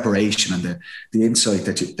 the preparation and the insight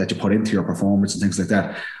that you put into your performance and things like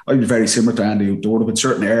that. I'd be very similar to Andy. There would have been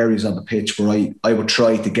certain areas on the pitch where I would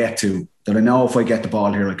try to get to that I know if I get the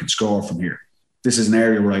ball here, I can score from here. This is an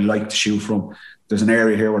area where I like to shoot from. There's an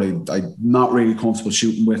area here where I'm not really comfortable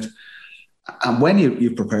shooting with. And when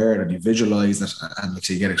you've prepared and you visualise it and let's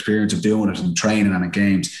say you get experience of doing it and training and in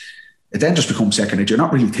games, it then just becomes second nature. You're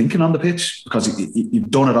not really thinking on the pitch because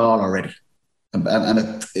you've done it all already. And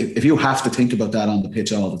if you have to think about that on the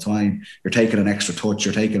pitch all the time, you're taking an extra touch,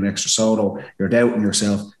 you're taking an extra solo, you're doubting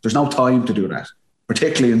yourself. There's no time to do that.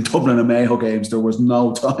 Particularly in Dublin and Mayo games, there was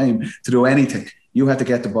no time to do anything. You had to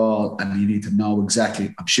get the ball and you need to know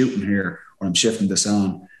exactly, I'm shooting here or I'm shifting this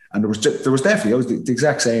on. And there was definitely, it was the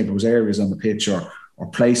exact same. There was areas on the pitch or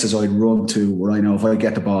places I'd run to where I know if I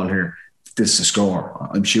get the ball here, this is a score.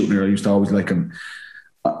 I'm shooting here. I used to always like him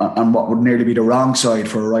on what would nearly be the wrong side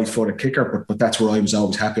for a right-footed kicker, but that's where I was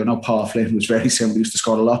always happy. I know Paul Flynn was very similar. He used to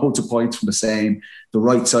score loads of points from the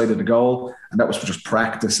right side of the goal, and that was just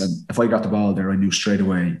practice. And if I got the ball there, I knew straight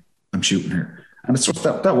away I'm shooting here. And it's just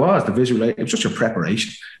that was the visual. It was just your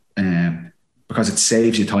preparation, because it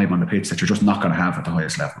saves you time on the pitch that you're just not going to have at the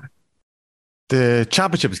highest level. The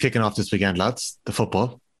championship is kicking off this weekend, lads. The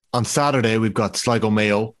football. On Saturday, we've got Sligo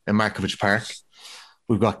Mayo in Markovich Park.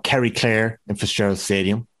 We've got Kerry Clare in Fitzgerald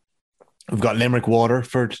Stadium. We've got Limerick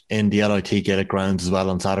Waterford in the LIT Gaelic grounds as well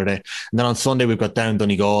on Saturday. And then on Sunday, we've got Down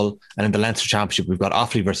Donegal. And in the Leinster Championship, we've got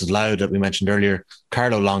Offaly versus Louth that we mentioned earlier,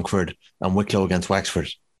 Carlow Longford and Wicklow against Wexford.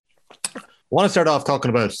 I want to start off talking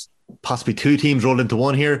about possibly two teams rolled into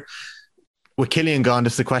one here. With Killian gone,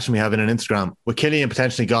 this is the question we have in an Instagram. With Killian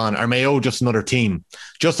potentially gone, are Mayo just another team?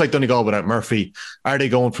 Just like Donegal without Murphy, are they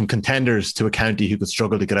going from contenders to a county who could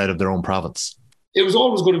struggle to get out of their own province? It was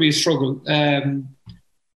always going to be a struggle.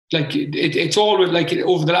 It's always like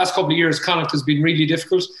over the last couple of years, Connacht has been really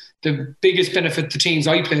difficult. The biggest benefit the teams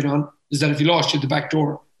I played on is that if you lost, you had the back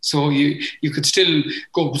door. So you could still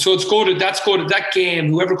go. So that's go to that game.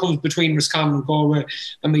 Whoever comes between Roscommon and Galway,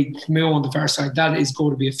 I mean, Mayo on the far side, that is going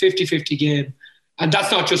to be a 50-50 game. And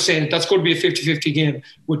that's not just saying it, that's going to be a 50-50 game.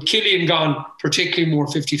 With Killian gone, particularly more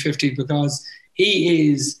 50-50 because he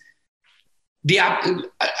is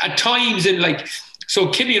at times in like. So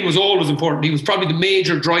Killian was always important. He was probably the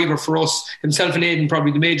major driver for us, himself and Aidan,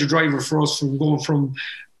 probably the major driver for us from going from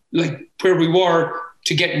like where we were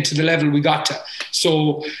to getting to the level we got to.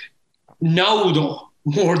 So now, though,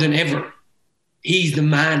 more than ever, he's the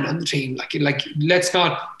man on the team. Like let's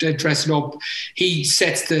not dress it up. He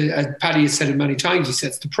sets as Paddy has said it many times, he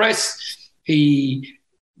sets the press.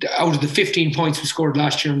 Out of the 15 points we scored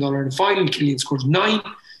last year in the All-Ireland final, Killian scores 9.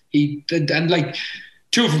 And like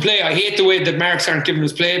 2 from play. I hate the way that marks aren't giving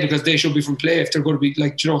us play, because they should be from play if they're going to be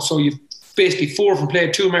like, so you've basically 4 from play,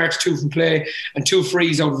 2 marks, 2 from play, and 2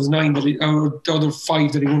 frees out of his 9 or the other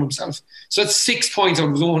 5 that he won himself. So that's 6 points out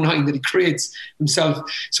of his own 9 that he creates himself.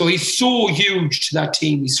 So he's so huge to that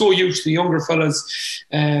team. He's so huge to the younger fellas.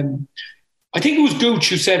 I think it was Gooch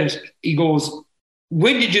who said it. He goes,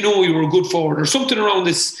 when did you know you were a good forward? Or something around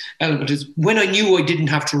this element is when I knew I didn't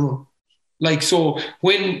have to run. Like, so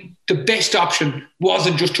when the best option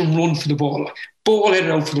wasn't just to run for the ball, ball headed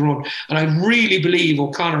out for the run. And I really believe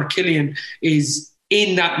O'Connor Killian is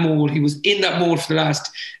in that mold. He was in that mold for the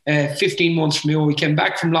last 15 months from Mayo. He came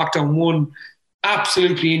back from lockdown 1,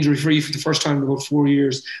 absolutely injury free for the first time in about 4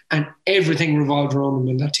 years, and everything revolved around him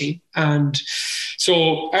in that team. And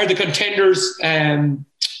so are the contenders,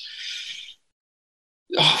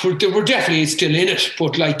 we're definitely still in it,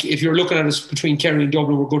 but like if you're looking at us between Kerry and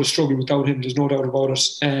Dublin, we're going to struggle without him. There's no doubt about it.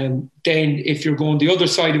 Then if you're going the other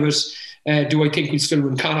side of it, do I think we'll still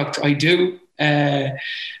win Connacht? I do.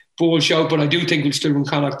 Bold shout, but I do think we'll still win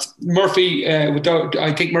Connacht. Murphy,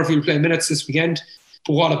 I think Murphy will play minutes this weekend,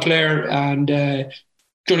 but what a player. And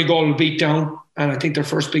Donegal will beat down, and I think their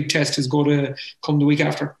first big test is going to come the week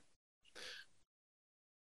after.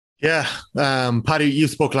 Yeah, Paddy, you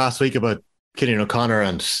spoke last week about Killian O'Connor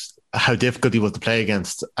and how difficult he was to play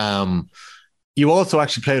against. You also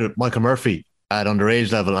actually played with Michael Murphy at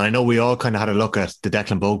underage level, and I know we all kind of had a look at the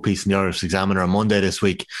Declan Bogue piece in the Irish Examiner on Monday this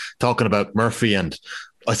week, talking about Murphy and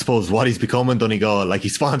I suppose what he's become in Donegal. Like, he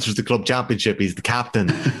sponsors the club championship, he's the captain,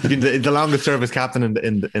 he's been the longest service captain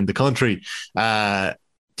in the country.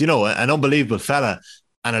 You know, an unbelievable fella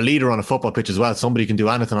and a leader on a football pitch as well. Somebody can do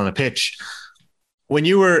anything on a pitch. When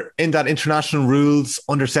you were in that international rules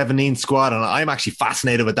under 17 squad, and I'm actually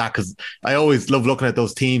fascinated with that because I always love looking at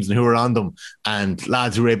those teams and who were on them and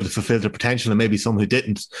lads who were able to fulfill their potential and maybe some who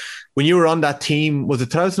didn't. When you were on that team, was it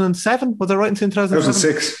 2007? Was I right in saying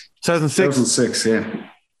 2007? 2006, yeah.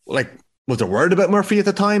 Like, was there word about Murphy at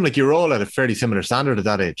the time? Like, you were all at a fairly similar standard at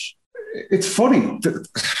that age. It's funny.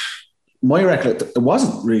 My recollection, it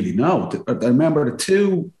wasn't really, no. I remember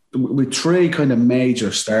with 3 kind of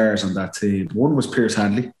major stars on that team. One was Pierce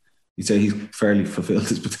Handley. You'd say he's fairly fulfilled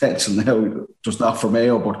his potential now, just not for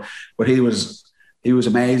Mayo, but he was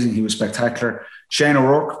amazing. He was spectacular. Shane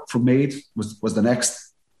O'Rourke from Meath was the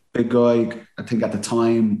next big guy. I think at the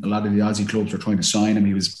time, a lot of the Aussie clubs were trying to sign him.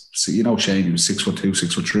 He was, Shane, he was 6'2",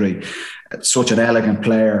 6'3". Such an elegant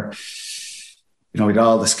player. You know, he had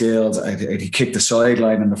all the skills. He kicked the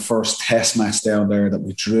sideline in the first test match down there that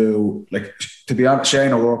we drew. Like, to be honest,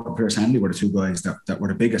 Shane O'Rourke and Pierce Handley were the 2 guys that were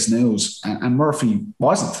the biggest news. And Murphy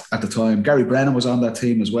wasn't at the time. Gary Brennan was on that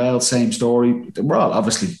team as well. Same story. We're all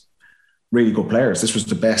obviously really good players. This was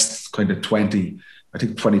the best kind of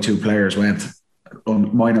 22 players went,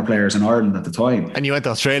 minor players in Ireland at the time. And you went to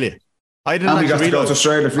Australia. I didn't and we got to go to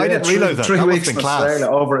Australia for I didn't realise that. 3 weeks in class. Australia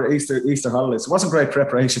over Easter holidays. It wasn't great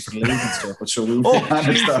preparation for the league and stuff, but sure, we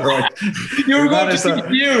managed that right. You were going to see the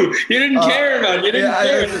view. You didn't care, man. You didn't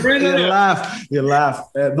care. You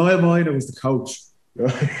laugh. Niall Moynihan was the coach.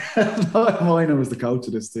 Niall Moynihan was the coach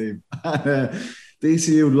of this team. And,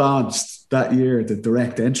 DCU launched that year the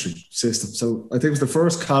direct entry system. So I think it was the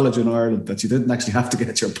first college in Ireland that you didn't actually have to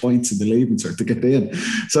get your points in the leaving cert to get in.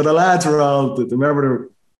 So the lads were all,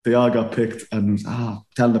 they all got picked and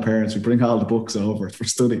telling the parents, we bring all the books over for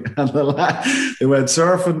study. And they went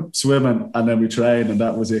surfing, swimming, and then we trained, and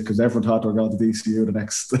that was it, because everyone thought they were going to DCU the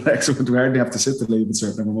next week. We hardly have to sit the leaving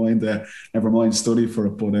cert, never mind study for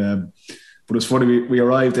it. But it's funny, we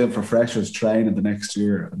arrived in for freshers training the next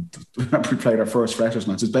year, and we played our first freshers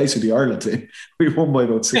match. It's basically the Ireland team. We won by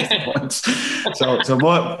about 60 points. So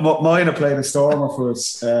mine played a stormer for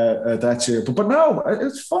us that year. But no,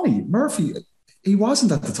 it's funny. Murphy, he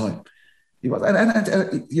wasn't at the time. He was,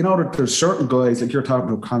 and you know, there's certain guys, like you're talking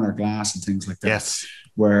about Conor Glass and things like that, yes,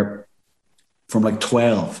 where from like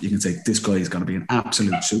 12, you can say this guy is going to be an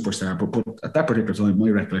absolute superstar. But at that particular time, my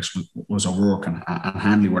recollection was O'Rourke and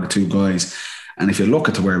Handley were the 2 guys. And if you look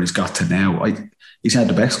at where he's got to now, he's had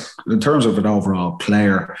the best, in terms of an overall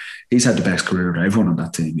player, he's had the best career of everyone on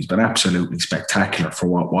that team. He's been absolutely spectacular for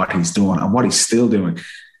what he's doing and what he's still doing.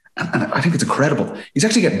 And I think it's incredible. He's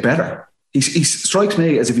actually getting better. He strikes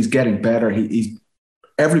me as if he's getting better. He's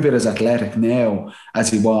every bit as athletic now as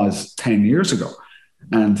he was 10 years ago.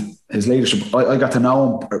 And his leadership, I got to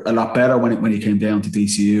know him a lot better when he came down to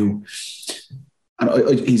DCU.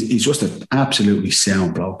 And he's just an absolutely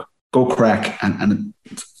sound bloke. Go crack. And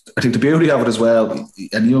I think the beauty of it as well,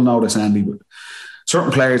 and you'll know this, Andy,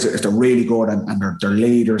 certain players, if they're really good and they're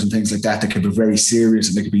leaders and things like that, they can be very serious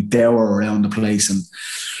and they can be dour around the place. And,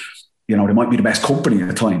 you know, they might be the best company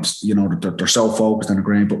at times. You know, they're so focused on the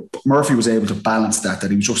grain. But Murphy was able to balance that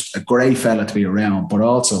he was just a great fella to be around. But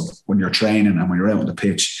also when you're training and when you're out on the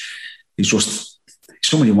pitch, he's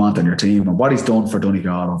someone you want on your team. And what he's done for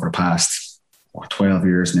Donegal over the past 12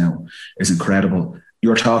 years now is incredible.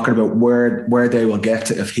 You're talking about where they will get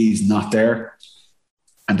to if he's not there.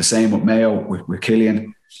 And the same with Mayo, with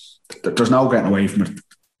Killian. There's no getting away from it.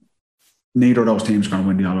 Neither of those teams are going to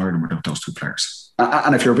win the All-Ireland without those two players.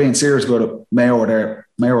 And if you're being serious about it, Mayo are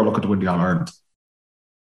looking to win the All-Ireland.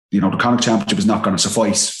 You know, the Connacht Championship is not going to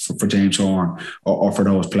suffice for James Horn or for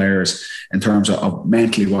those players in terms of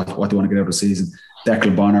mentally what they want to get out of the season.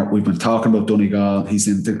 Declan Bonner, we've been talking about Donegal. He's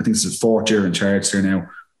in, I think this is his 4th year in charge there now.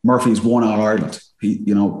 Murphy's won All-Ireland.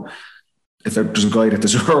 If there's a guy that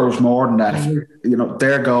deserves more than that, you know,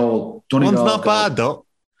 their goal. One's not bad, though.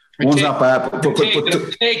 One's not bad. But take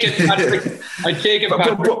it, Patrick. I take it,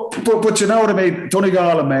 Patrick. But you know what I mean?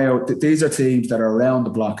 Donegal and Mayo, these are teams that are around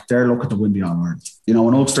the block. They're looking to win the All-Ireland. You know,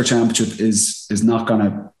 an Ulster Championship is not going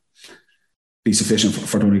to be sufficient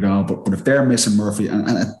for Donegal. But if they're missing Murphy,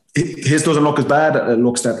 and his doesn't look as bad, it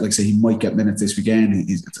looks that, like say, he might get minutes this weekend.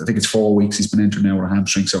 I think it's 4 weeks he's been injured now with a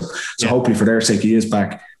hamstring. So hopefully for their sake he is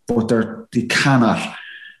back. But they cannot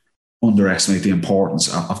underestimate the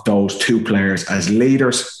importance of those two players as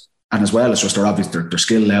leaders, and as well as just their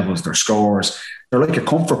skill levels, their scores. They're like a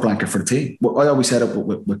comfort blanket for the team. I always said it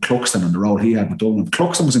with Cluxton and the role he had with Dublin. If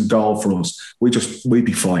Cluxton was in goal for us, we'd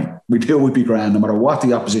be fine. We'd be grand. No matter what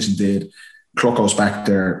the opposition did, Clucko's back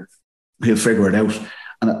there, he'll figure it out.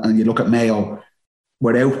 And you look at Mayo,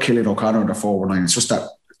 without Killian O'Connor on the forward line, it's just that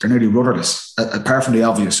they're nearly rudderless. Apart from the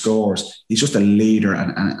obvious scores, he's just a leader,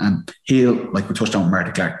 and he'll, like we touched on with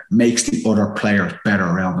Marty Clark, makes the other players better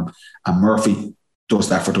around him. And Murphy does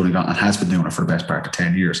that for Donegal and has been doing it for the best part of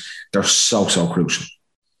 10 years. They're so crucial.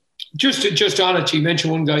 Just on it, you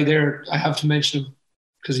mentioned one guy there. I have to mention him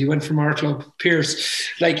because he went from our club, Pearse.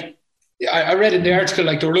 Like, I read in the article,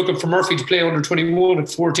 like, they were looking for Murphy to play under 21 at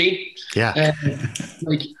 14. Yeah.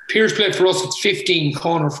 Like, Pearse played for us at 15,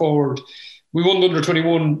 corner forward. We won under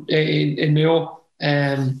 21 in Mayo.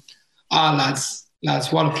 Lads,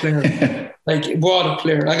 what a player. What a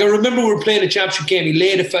player. Like, I remember we were playing a championship game. He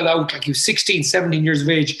laid a fella out, like he was 16, 17 years of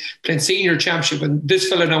age, playing senior championship. And this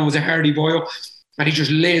fella now was a hardy boyo. And he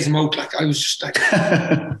just lays him out. Like, I was just like,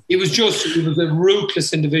 he was a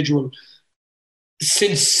ruthless individual.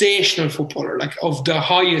 Sensational footballer, like of the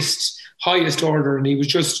highest order. And he was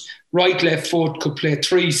just right, left foot, could play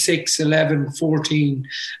 3, 6, 11, 14,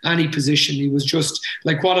 any position. He was just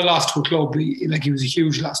like, what a loss to a club. He was a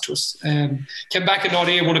huge loss to us. Came back in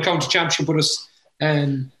 '08, won a county championship with us.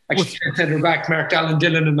 Actually, centre back Mark Allen,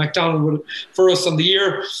 Dillon and McDonald for us on the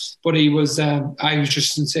year. But he was, I was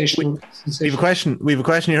just sensational. We have a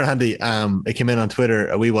question here, Andy. It came in on Twitter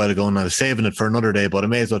a wee while ago, and I was saving it for another day, but I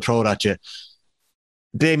may as well throw it at you.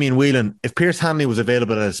 Damien Whelan, if Pierce Hanley was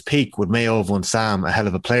available at his peak, would Mayo have won Sam a hell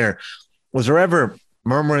of a player? Was there ever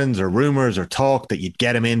murmurings or rumours or talk that you'd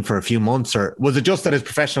get him in for a few months, or was it just that his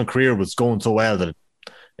professional career was going so well that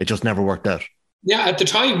it just never worked out? Yeah, at the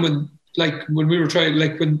time when we were trying,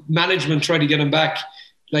 like when management tried to get him back,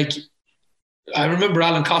 like I remember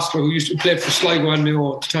Alan Costello, who used to play for Sligo and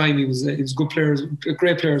Mayo at the time. He was a good player, a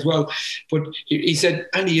great player as well. But he said,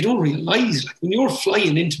 Andy, you don't realise, like when you're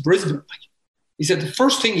flying into Brisbane, like, he said, the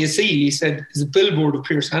first thing you see, he said, is a billboard of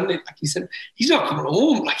Pierce Hanley. Like, he said, he's not coming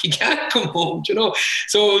home. Like, he can't come home, you know.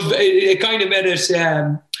 So it kind of made it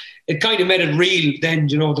real then,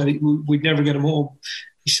 you know, that we'd never get him home.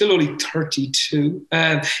 He's still only 32.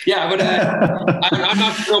 I'm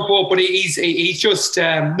not sure about, but he's just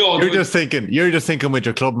no. You're just thinking with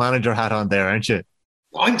your club manager hat on there, aren't you?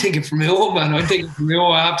 I'm thinking from Mayo, man. I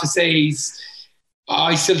have to say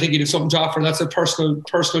I still think he'd have something to offer. That's a personal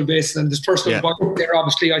basis, and this personal bond there.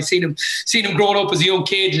 Obviously, I seen him growing up as a young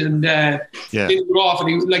kid, and seen him grow off, and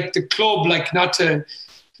he like the club, like not to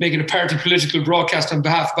make it a party political broadcast on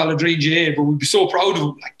behalf of Balladrine GA, but we'd be so proud of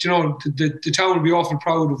him. Like, you know, the town would be awful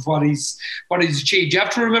proud of what he's achieved. You have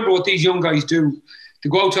to remember what these young guys do. They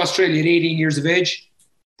go out to Australia at 18 years of age,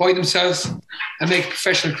 buy themselves, and make a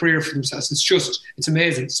professional career for themselves. It's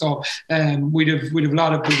amazing. So we'd have a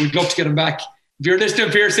lot of, we'd love to get him back. If you're listening,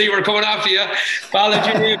 Piercy, we're coming after you.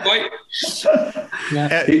 Balladrine, boy.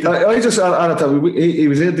 Yeah. He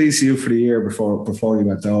was in DCU for the year before he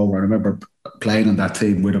went over. I remember playing on that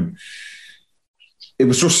team with him, it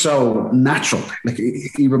was just so natural. Like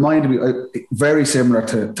he reminded me very similar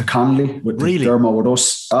to Connolly with Really? Dermo with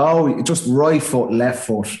us. Oh, just right foot, left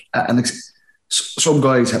foot, and some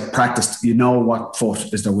guys have practiced. You know what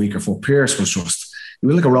foot is their weaker foot. Pierce was he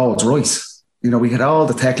was like a Rolls Royce. You know, we had all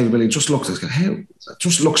the technical ability. It just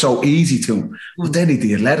looks so easy to him. But then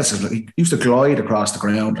the athleticism. He used to glide across the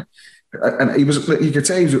ground, and he was. You could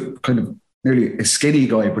say he was kind of nearly a skinny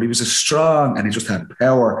guy, but he was a strong and he just had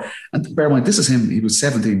power. And bear in mind, this is him. He was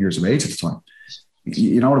 17 years of age at the time.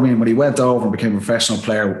 You know what I mean? When he went over and became a professional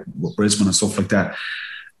player with Brisbane and stuff like that,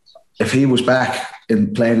 if he was back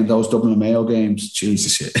in playing in those Dublin and Mayo games,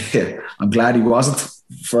 Jesus, I'm glad he wasn't.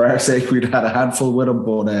 For our sake, we'd had a handful with him,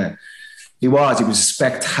 but he was a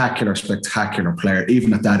spectacular player,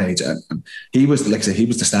 even at that age. And he was, like I say, he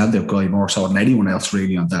was the stand-up guy more so than anyone else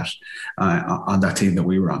really on that team that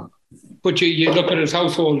we were on. But you look at his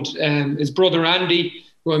household, his brother Andy,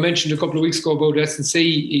 who I mentioned a couple of weeks ago about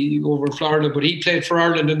S&C over in Florida, but he played for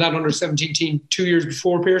Ireland in that under-17 team 2 years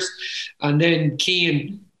before Pierce. And then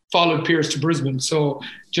Keane followed Pierce to Brisbane. So,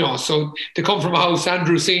 so to come from a house,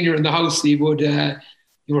 Andrew Senior in the house, you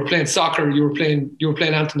were playing soccer, you were playing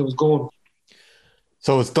anything that was going.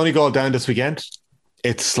 So it's Donegal down this weekend.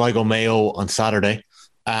 It's Sligo Mayo on Saturday.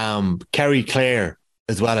 Kerry Clare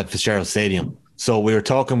as well at Fitzgerald Stadium. So we were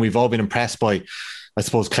talking, we've all been impressed by, I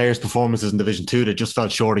suppose, Clare's performances in Division 2. They just fell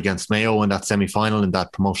short against Mayo in that semi-final in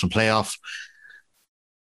that promotion playoff.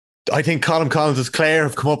 I think Colin Collins' Clare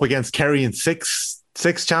have come up against Kerry in six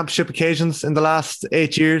championship occasions in the last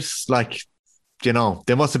 8 years. Like, they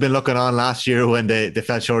must have been looking on last year when they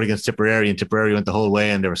fell short against Tipperary, and Tipperary went the whole way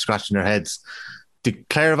and they were scratching their heads. Did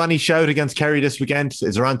Clare have any shout against Kerry this weekend?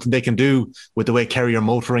 Is there anything they can do with the way Kerry are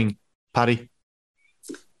motoring, Paddy?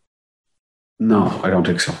 No, I don't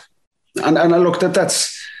think so. And look,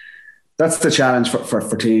 that's the challenge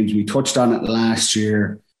for teams. We touched on it last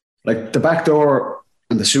year. Like the back door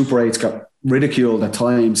and the Super 8s got ridiculed at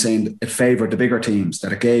times, saying it favoured the bigger teams,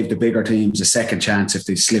 that it gave the bigger teams a second chance if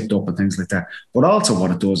they slipped up and things like that. But also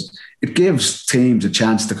what it does, it gives teams a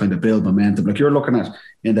chance to kind of build momentum. Like you're looking at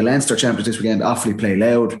in the Leinster Championship this weekend, Offaly play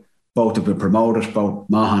Loud. Both have been promoted. Both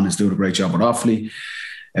Mahan is doing a great job with Offaly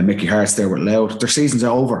and Mickey Hart's there with Loud. Their seasons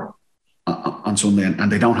are over on Sunday,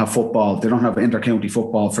 and they don't have football. They don't have inter-county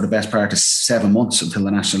football for the best part of 7 months until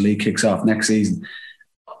the National League kicks off next season.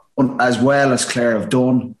 As well as Clare have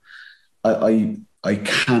done, I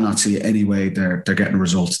cannot see any way they're getting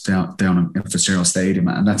results down in Fitzgerald Stadium,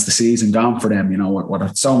 and that's the season gone for them. What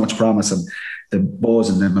had so much promise and the buzz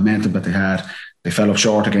and the momentum that they had, they fell up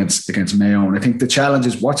short against Mayo. And I think the challenge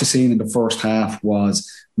is what you've seen in the first half was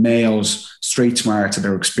Mayo's street smarts and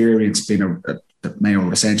their experience being Mayo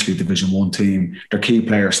essentially Division 1 team, their key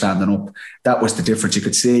players standing up. That was the difference. You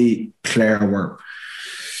could see Clare were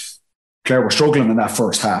struggling in that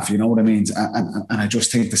first half, you know what I mean? And I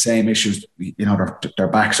just think the same issues, their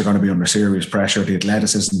backs are going to be under serious pressure. The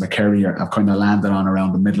athleticism that Kerry have kind of landed on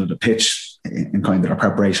around the middle of the pitch in kind of their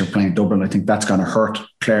preparation of playing Dublin, I think that's going to hurt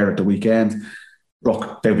Clare at the weekend.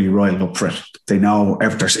 Look, they'll be riled up for it. They know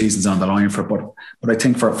their season's on the line for it. But I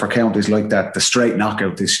think for counties like that, the straight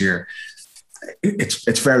knockout this year,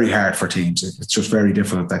 it's very hard for teams. It's just very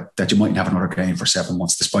difficult that you mightn't have another game for 7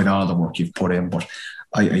 months, despite all the work you've put in. But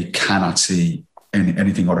I cannot see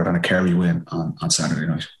anything other than a Kerry win on Saturday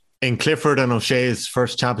night. In Clifford and O'Shea's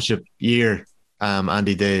first championship year,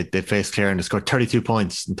 Andy, they faced Clare and they scored 32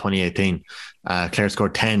 points in 2018. Clare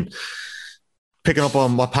scored 10. Picking up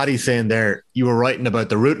on what Paddy's saying there, you were writing about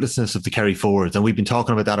the rootlessness of the Kerry forwards, and we've been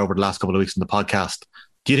talking about that over the last couple of weeks in the podcast.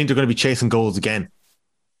 Do you think they're going to be chasing goals again?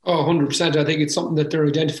 Oh, 100%. I think it's something that they're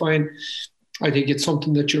identifying. I think it's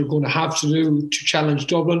something that you're going to have to do to challenge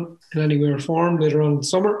Dublin in any way or form later on in the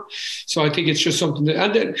summer. So I think it's just something that,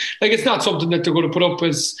 and then, it's not something that they're going to put up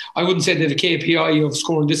as, I wouldn't say they have a KPI of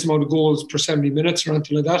scoring this amount of goals per 70 minutes or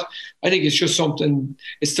anything like that. I think it's just something,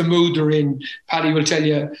 it's the mood they're in. Paddy will tell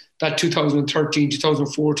you that 2013,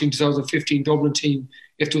 2014, 2015 Dublin team,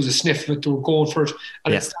 if there was a sniff of it, they were going for it.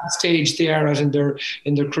 And it's that stage they are at in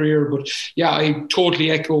their career. But yeah, I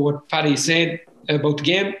totally echo what Paddy's saying about the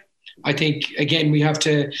game. I think, again, we have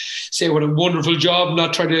to say what a wonderful job,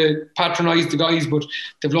 not try to patronise the guys, but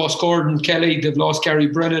they've lost Gordon Kelly, they've lost Gary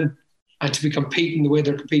Brennan, and to be competing the way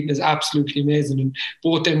they're competing is absolutely amazing. And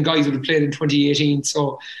both them guys would have played in 2018,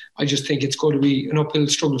 so I just think it's going to be an uphill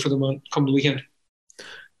struggle for them come the weekend.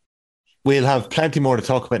 We'll have plenty more to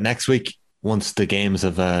talk about next week once the games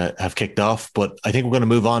have kicked off, but I think we're going to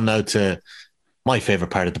move on now to my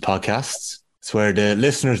favourite part of the podcast. It's where the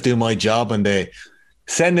listeners do my job and they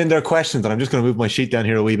send in their questions, and I'm just going to move my sheet down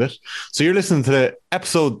here a wee bit. So you're listening to the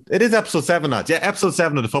episode. It is episode 7, lads. Yeah, episode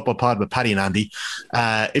 7 of the Football Pod with Paddy and Andy.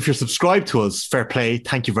 If you're subscribed to us, fair play.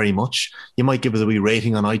 Thank you very much. You might give us a wee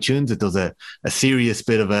rating on iTunes. It does a serious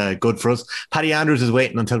bit of good for us. Paddy Andrews is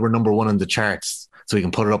waiting until we're number 1 on the charts, so he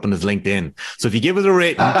can put it up on his LinkedIn. So if you give us a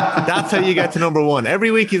rating, that's how you get to number 1. Every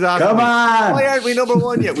week he's asking, come on, why aren't we number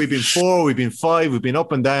 1 yet? We've been 4, we've been 5, we've been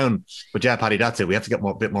up and down. But yeah, Paddy, that's it. We have to get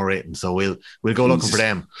a bit more ratings. So we'll go looking for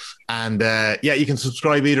them. And yeah, you can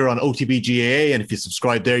subscribe either on OTB GAA, and if you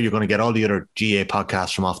subscribe there, you're going to get all the other GAA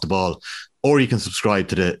podcasts from Off the Ball. Or you can subscribe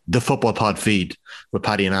to the Football Pod feed with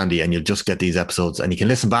Paddy and Andy, and you'll just get these episodes. And you can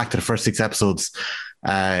listen back to the first 6 episodes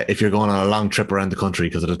if you're going on a long trip around the country,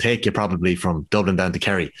 because it'll take you probably from Dublin down to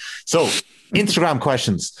Kerry. So, Instagram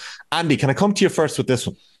questions. Andy, can I come to you first with this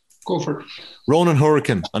one? Go for it. Ronan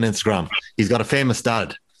Hurricane on Instagram. He's got a famous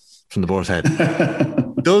dad from the Boar's Head.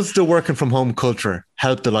 Does the working from home culture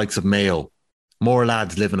help the likes of Mayo? More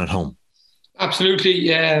lads living at home?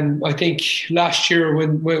 Absolutely. I think last year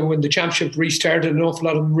when the championship restarted, an awful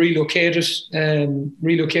lot of them relocated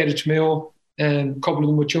to Mayo. A couple of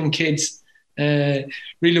them with young kids.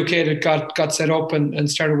 Relocated, got set up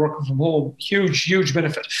and started working from home. Huge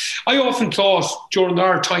benefit. I often thought during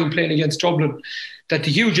our time playing against Dublin that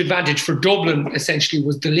the huge advantage for Dublin essentially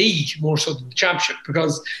was the league more so than the championship,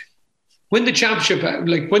 because when the championship,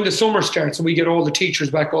 like when the summer starts and we get all the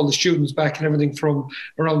teachers back, all the students back and everything from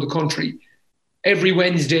around the country, every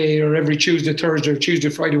Wednesday or every Tuesday, Thursday or Tuesday,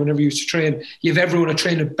 Friday, whenever you used to train, you have everyone at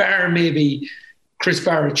training, bar maybe Chris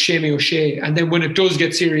Barrett, Seamie O'Shea, and then when it does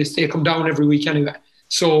get serious, they come down every week anyway.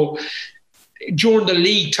 So during the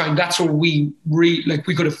league time, that's where we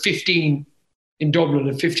could have 15 in Dublin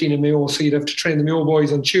and 15 in Mayo, so you'd have to train the Mayo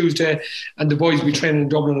boys on Tuesday and the boys would be training in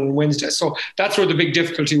Dublin on Wednesday. So that's where the big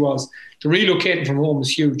difficulty was. The relocating from home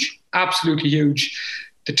is huge, absolutely huge.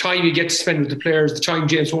 The time you get to spend with the players, the time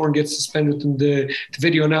James Horan gets to spend with them, the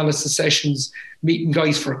video analysis sessions, meeting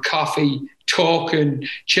guys for a coffee, talking,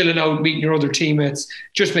 chilling out, meeting your other teammates,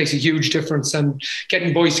 just makes a huge difference, and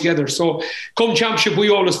getting boys together. So come championship, we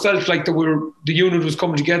always felt like the unit was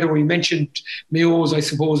coming together. We mentioned Mayo's, I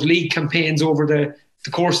suppose, league campaigns over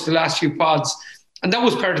the course of the last few pods. And that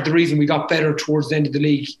was part of the reason we got better towards the end of the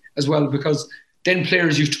league as well, because then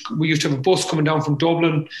players we used to have a bus coming down from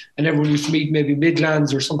Dublin and everyone used to meet maybe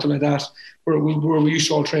Midlands or something like that, where we used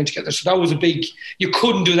to all train together. So that was you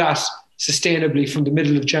couldn't do that sustainably from the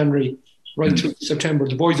middle of January right to September.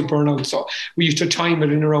 The boys would burn out. So we used to time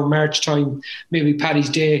it in around March time, maybe Paddy's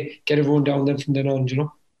Day, get everyone down then from then on, you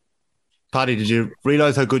know. Paddy, did you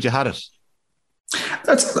realise how good you had it?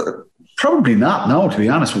 That's probably not, no, to be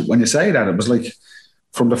honest. When you say that, it was like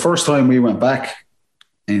from the first time we went back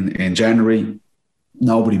in January,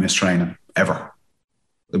 nobody missed training, ever.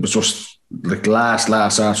 It was just like last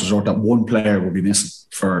resort that one player would be missing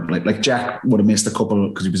for like Jack would have missed a couple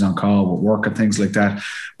because he was on call with work and things like that.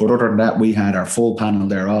 But other than that, we had our full panel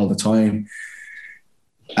there all the time.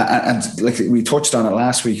 And like we touched on it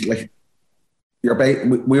last week, like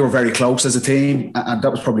we were very close as a team, and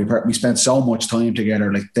that was probably we spent so much time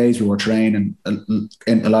together. Like days we were training,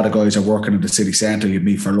 and a lot of guys are working in the city centre. You'd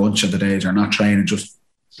meet for lunch on the days or not training. Just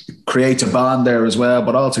creates a bond there as well.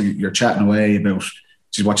 But also you're chatting away about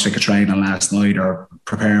just watching like a training last night or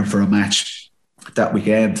preparing for a match that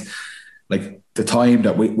weekend. Like the time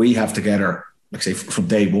that we have together, like say from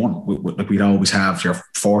day one, we'd always have your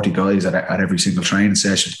 40 guys at every single training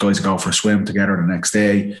session. Guys go for a swim together the next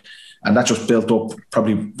day. And that just built up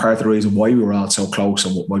probably part of the reason why we were all so close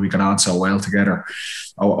and why we got on so well together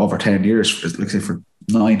over 10 years. Like say for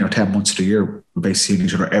 9 or 10 months of the year, we basically seen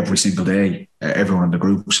each other every single day, everyone in the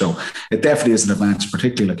group. So it definitely is an advantage,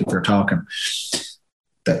 particularly like if you're talking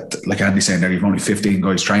that, like Andy's saying there, you've only 15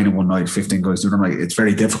 guys training one night, 15 guys doing it. It's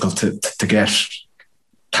very difficult to get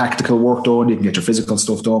tactical work done. You can get your physical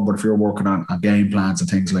stuff done, but if you're working on game plans and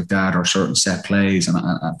things like that, or certain set plays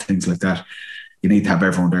and things like that, you need to have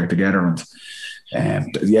everyone there together.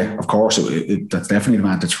 And yeah, of course, that's definitely an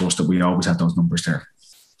advantage for us that we always have those numbers there.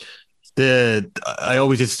 I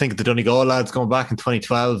always just think of the Donegal lads going back in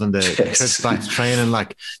 2012 and the trips back to training.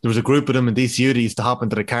 Like there was a group of them in DCU that used to hop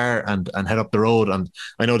into the car and head up the road. And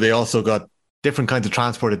I know they also got different kinds of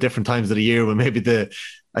transport at different times of the year. When maybe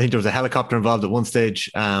I think there was a helicopter involved at one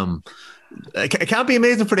stage. It can't be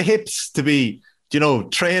amazing for the hips to be,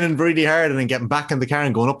 training really hard and then getting back in the car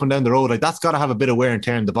and going up and down the road. Like that's got to have a bit of wear and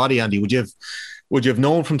tear in the body, Andy. Would you have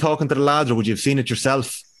known from talking to the lads, or would you have seen it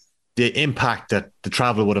yourself, the impact that the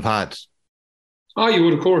travel would have had? Oh, you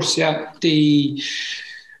would, of course, yeah.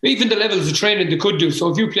 Even the levels of training they could do. So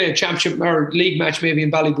if you play a championship or league match maybe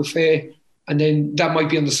in Ballybuffet, and then that might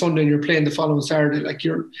be on the Sunday and you're playing the following Saturday. Like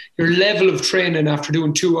your level of training after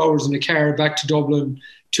doing 2 hours in the car back to Dublin,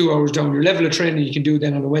 2 hours down, your level of training you can do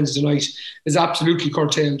then on a Wednesday night is absolutely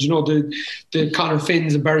curtailed. You know, the Conor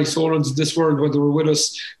Finns and Barry Solons of this world, when they were with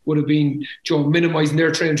us, would have been, you know, minimising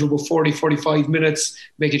their training to about 40, 45 minutes,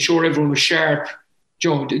 making sure everyone was sharp. You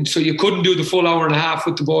know, so you couldn't do the full hour and a half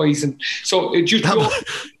with the boys. And so it just...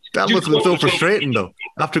 That must have been so frustrating, though,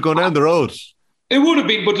 after going down the road. It would have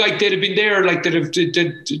been, but like they'd have been there, like they'd have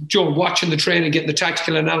Joe watching the training, getting the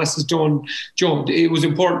tactical analysis done. Joe, it was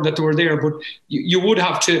important that they were there, but you would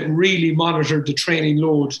have to really monitor the training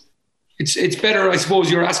load. It's better, I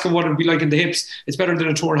suppose. You're asking what it'd be like in the hips. It's better than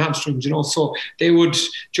a torn hamstrings, you know. So they would,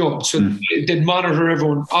 Joe. So they'd monitor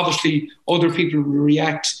everyone. Obviously, other people would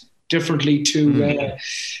react differently to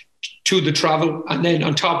the travel, and then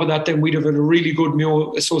on top of that, then we'd have had a really good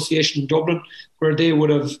Mayo association in Dublin, where they would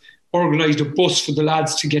have organised a bus for the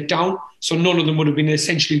lads to get down, so none of them would have been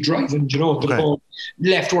essentially driving, you know. They'd all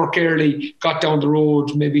left work early, got down the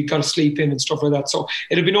road, maybe got a sleep in and stuff like that. So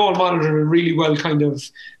it had been all monitored and really well kind of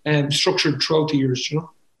structured throughout the years, you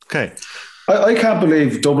know. Okay. I can't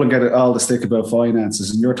believe Dublin get all the stick about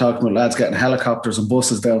finances, and you're talking about lads getting helicopters and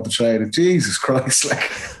buses down the train. And Jesus Christ,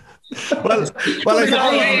 like... Well, Michael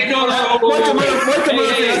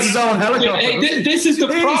Murphy has his own helicopter. This is the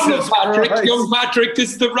problem, Patrick. Christ. Young Patrick,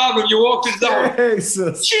 this is the problem. You walked it down.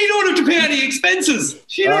 Jesus. She don't have to pay any expenses.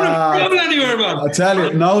 She don't have to travel anywhere, man. I tell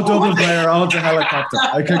you, no Dublin player owns a helicopter.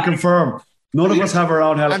 I can confirm. None of us have our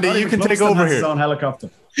own helicopter. Andy, you can take over here. His own helicopter.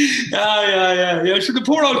 Yeah. So the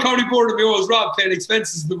poor old county board of Mayo is Rob paying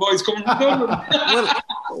expenses, and the boys coming from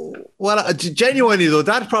Dublin. well, genuinely though,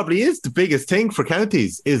 that probably is the biggest thing for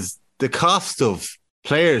counties, is the cost of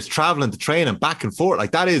players travelling to train and back and forth.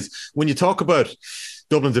 Like, that is, when you talk about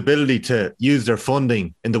Dublin's ability to use their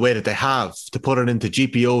funding in the way that they have, to put it into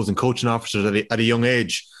GPOs and coaching officers at a young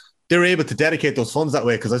age, they're able to dedicate those funds that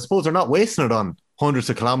way, because I suppose they're not wasting it on hundreds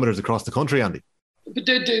of kilometres across the country, Andy. But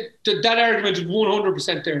that argument is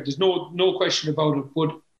 100% there. There's no question about it.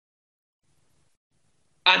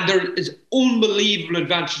 And there is unbelievable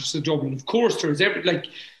advantage to Dublin. Of course, there is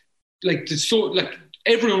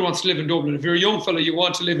everyone wants to live in Dublin. If you're a young fella, you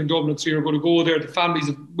want to live in Dublin, so you're going to go there. The families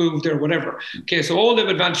have moved there, whatever. Okay, so all them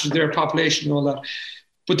advantages there, population and all that.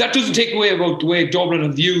 But that doesn't take away about the way Dublin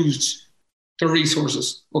have used their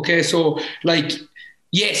resources. Okay, so like,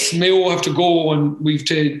 yes, Mayo have to go, and we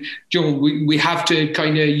have to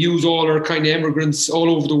kind of use all our kind of immigrants all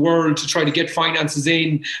over the world to try to get finances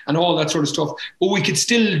in and all that sort of stuff. But we could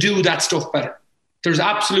still do that stuff better. There's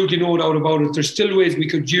absolutely no doubt about it. There's still ways we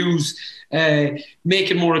could use,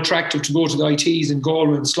 make it more attractive to go to the ITs in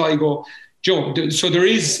Galway and Sligo. So there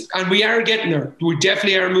is, and we are getting there. We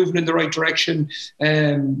definitely are moving in the right direction.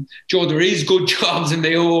 There is good jobs in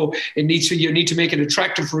Mayo. You need to make it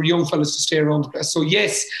attractive for young fellas to stay around the place. So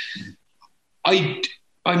yes, I'm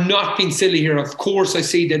not being silly here. Of course, I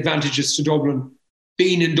see the advantages to Dublin,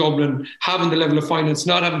 being in Dublin, having the level of finance,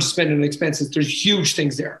 not having to spend on expenses. There's huge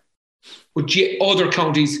things there. But other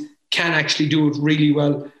counties can actually do it really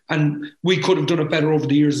well, and we could have done it better over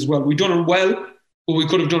the years as well. We've done it well, but we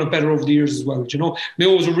could have done it better over the years as well. You know,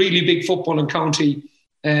 Mayo was a really big footballing county,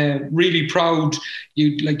 really proud.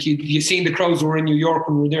 You seen the crowds that were in New York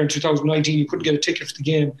when we were there in 2019. You couldn't get a ticket for the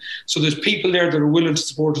game. So there's people there that are willing to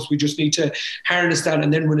support us. We just need to harness that,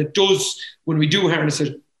 and then when we do harness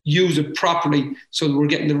it, use it properly so that we're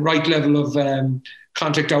getting the right level of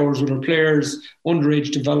contact hours with our players,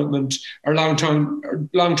 underage development, our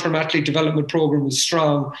long-term athlete development program is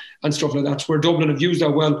strong and stuff like that. So where Dublin have used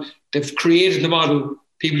that well, they've created the model.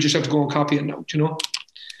 People just have to go and copy it now, you know?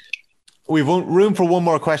 We've room for one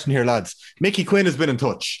more question here, lads. Mickey Quinn has been in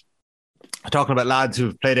touch, talking about lads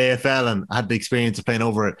who've played AFL and had the experience of playing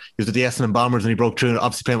over it. He was with the Essendon Bombers and he broke through,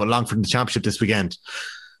 obviously playing with Longford in the Championship this weekend.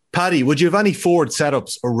 Paddy, would you have any forward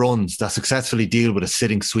setups or runs that successfully deal with a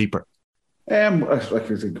sitting sweeper? I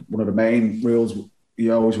think one of the main rules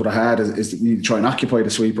you always would have had is that you try and occupy the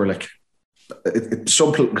sweeper. Like,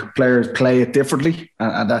 some players play it differently,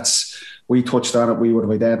 and that's, we touched on it. We would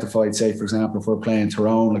have identified, say, for example, if we're playing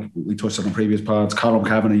Tyrone, like we touched on in previous pods, Colm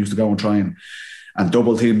Kavanagh used to go and try and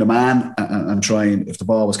double team the man and try and, if the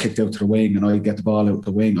ball was kicked out to the wing and I get the ball out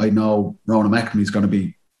the wing, I know Ronan McNamee's going to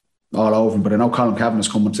be all over him, but I know Colm Kavanagh's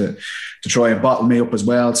coming to try and bottle me up as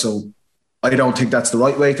well. So I don't think that's the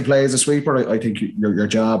right way to play as a sweeper. I think your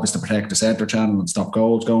job is to protect the centre channel and stop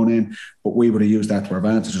goals going in. But we would have used that to our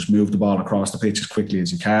advantage, just move the ball across the pitch as quickly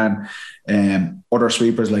as you can. Other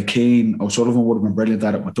sweepers like Keane, O'Sullivan would have been brilliant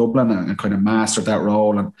at it with Dublin and kind of mastered that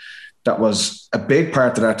role. And that was a big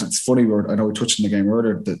part of that. It's funny, I know we touched on the game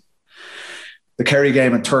earlier, that the Kerry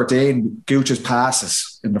game in 13, Gooch's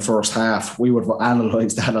passes in the first half, we would have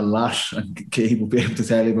analysed that a lot, and Keane would be able to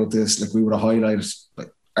tell you about this. Like, we would have highlighted,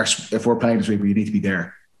 like, if we're playing this week, you need to be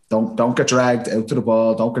there. Don't get dragged out to the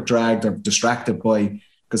ball. Don't get dragged or distracted by,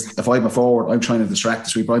 because if I'm a forward, I'm trying to distract the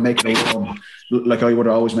sweeper. I make it out like I would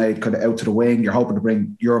have always made, kind of out to the wing. You're hoping to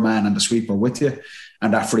bring your man and the sweeper with you,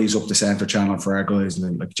 and that frees up the centre channel for our guys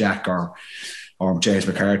like Jack or James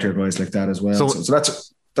McCarthy or guys like that as well. So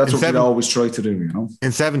that's what we always try to do, you know.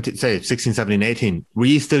 In 16, 17, 18, were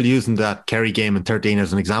you still using that Kerry game in 13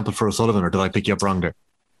 as an example for O'Sullivan, or did I pick you up wrong there?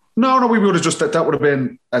 No, we would have just, that would have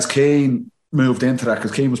been as Keane moved into that,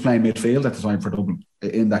 because Keane was playing midfield at the time for Dublin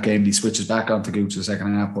in that game. He switches back onto Gooch in the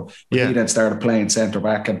second half, but he then started playing centre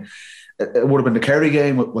back, and it would have been the Kerry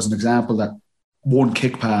game was an example that one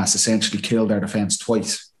kick pass essentially killed our defence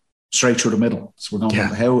twice, straight through the middle. So we're going,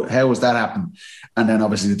 how has that happened? And then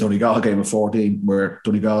obviously the Donegal game of 14, where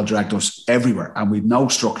Donegal dragged us everywhere and we'd no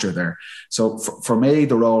structure there. So for me,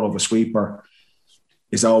 the role of a sweeper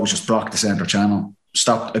is always just block the centre channel.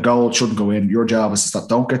 Stop, a goal shouldn't go in. Your job is to stop.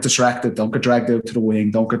 Don't get distracted. Don't get dragged out to the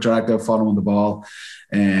wing. Don't get dragged out following the ball.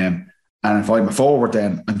 And if I'm a forward,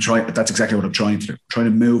 then that's exactly what I'm trying to do. I'm trying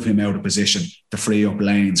to move him out of position to free up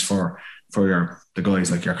lanes for the guys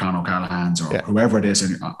like your Con O'Callaghan's or whoever it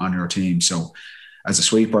is on your team. So as a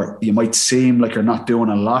sweeper, you might seem like you're not doing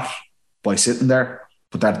a lot by sitting there,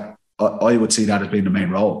 but that I would see that as being the main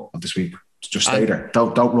role of the sweeper. Just stay there.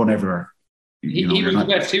 Don't run everywhere. He was the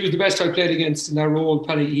best. He was the best I played against in that role,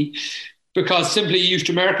 Paddy. Because simply he used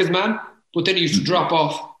to mark his man, but then he used to drop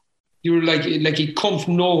off. You were like he'd come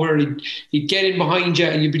from nowhere. He'd get in behind you,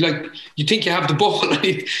 and you'd be like, you think you have the ball.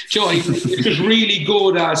 He was just really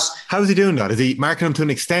good at. How's he doing that? Is he marking him to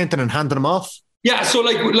an extent and then handing him off? Yeah. So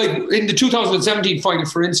like in the 2017 final,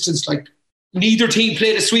 for instance, like neither team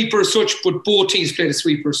played a sweeper as such, but both teams played a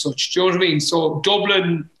sweeper as such. Do you know what I mean? So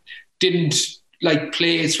Dublin didn't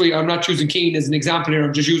play a sweeper. I'm not using Keane as an example here.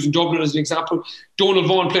 I'm just using Dublin as an example. Donald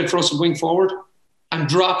Vaughan played for us at wing forward and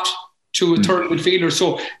dropped to a third midfielder.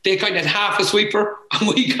 So they kind of had half a sweeper and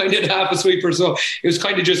we kind of had half a sweeper. So it was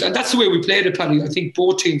kind of just, and that's the way we played it, Paddy. I think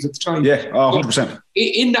both teams at the time. Yeah, 100%.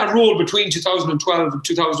 In that role between 2012 and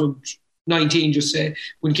 2019, just say,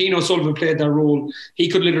 when Keane O'Sullivan played that role, he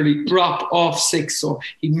could literally drop off six. So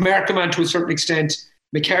he'd mark a man to a certain extent.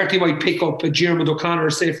 McCarthy might pick up a Diarmuid O'Connor,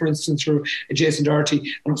 say for instance, or a Jason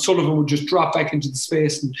Doherty, and Sullivan would just drop back into the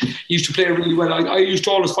space. And he used to play really well. I used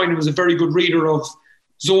to always find him as a very good reader of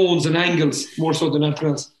zones and angles, more so than anything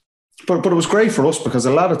else. But it was great for us because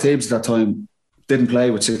a lot of teams at that time didn't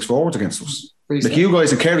play with six forwards against us. Like you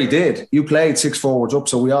guys in Kerry did. You played six forwards up,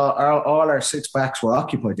 so we all our six backs were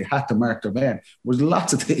occupied. They had to mark their men. There was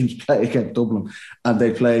lots of teams play against Dublin, and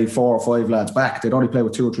they play 4 or 5 lads back. They'd only play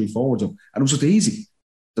with 2 or 3 forwards up, and it was just easy.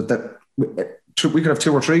 That we could have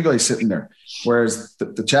 2 or 3 guys sitting there. Whereas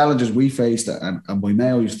the challenges we faced, and by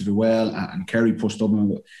Mayo used to do well, and Kerry pushed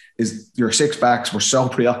Dublin, is your 6 backs were so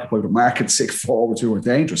preoccupied with marking 6 forwards who were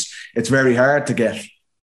dangerous. It's very hard to get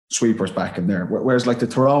sweepers back in there. Whereas like the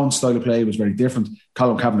Tyrone style of play was very different.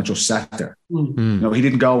 Colin Kavanagh just sat there. You know, he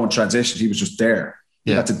didn't go on transitions. He was just there.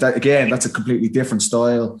 Yeah. That's a completely different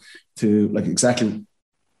style to like exactly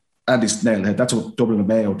Andy's nailed it. That's what Dublin and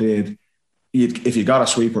Mayo did. If you got a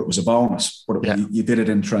sweeper, it was a bonus, but you did it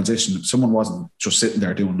in transition. Someone wasn't just sitting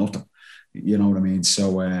there doing nothing. You know what I mean?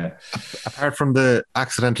 So apart from the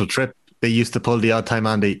accidental trip, they used to pull the odd time,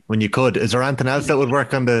 Andy, when you could. Is there anything else that would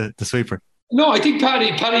work on the sweeper? No, I think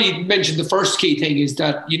Paddy mentioned the first key thing is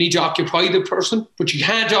that you need to occupy the person, but you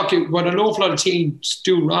can't occupy. What an awful lot of teams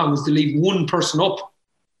do wrong is to leave one person up.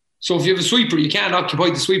 So if you have a sweeper, you can't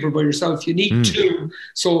occupy the sweeper by yourself. You need 2.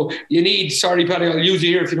 So you need, sorry, Paddy, I'll use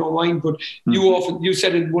you here if you don't mind, but you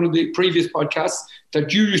said in one of the previous podcasts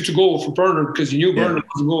that you used to go for Bernard because you knew Bernard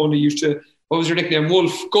wasn't going. You used to, what was your nickname?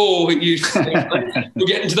 Wolf, go. We'll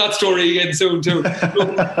get into that story again soon too.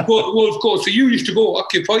 Wolf, go. So you used to go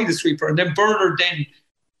occupy the sweeper, and then Bernard then,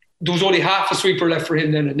 there was only half a sweeper left for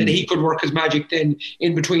him then, and then he could work his magic then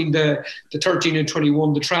in between the 13 and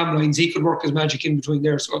 21, the tram lines, he could work his magic in between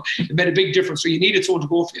there. So it made a big difference. So you needed someone to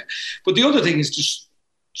go for you. But the other thing is just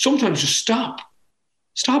sometimes just stop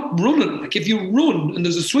running. Like if you run and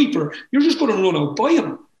there's a sweeper, you're just going to run out by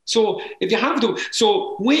him. So if you have to,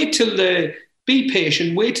 wait till be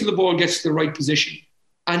patient, wait till the ball gets to the right position,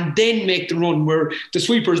 and then make the run where the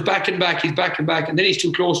sweeper is backing back, he's backing back, and then he's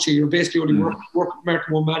too close to you. You're basically only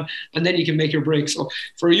marking one man, and then you can make your break. So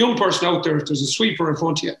for a young person out there, if there's a sweeper in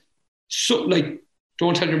front of you, so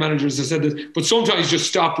don't tell your managers I said this, but sometimes just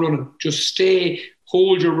stop running. Just stay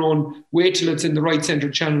hold your run, wait till it's in the right centre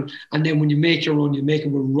channel, and then when you make your run, you make it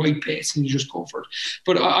with right pace and you just go for it.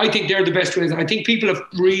 But I think they're the best ways. I think people have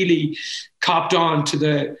really copped on to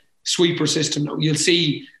the sweeper system now. You'll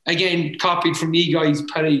see, again, copied from you guys,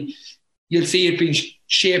 Paddy, you'll see it being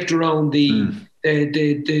shaped around the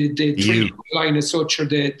three line as such, or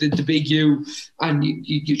the big U, and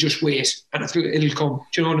you just wait and it'll come.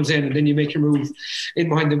 Do you know what I'm saying? And then you make your move in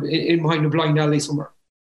behind the blind alley somewhere.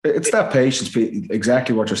 It's that patience, Pete,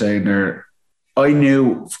 exactly what you're saying there. I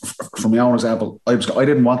knew from my own example, I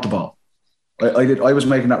didn't want the ball. I was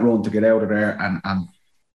making that run to get out of there, and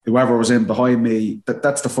whoever was in behind me,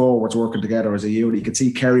 that's the forwards working together as a unit. You can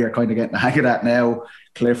see Kerry are kind of getting the hang of that now.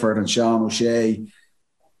 Clifford and Sean O'Shea.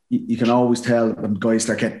 You can always tell when guys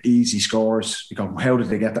start getting easy scores. You go, how did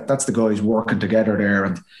they get that? That's the guys working together there.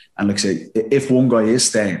 And like I say, if one guy is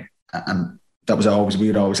staying, and that was always,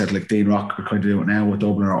 we'd always said, like Dean Rock could kind of do it now with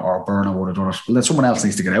Dublin, or Burner would have done it. Well, then someone else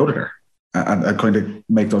needs to get out of there and kind of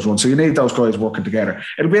make those runs. So you need those guys working together.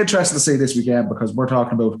 It'll be interesting to see this weekend, because we're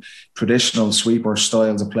talking about traditional sweeper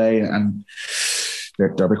styles of play, and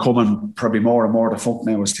they're becoming probably more and more the funk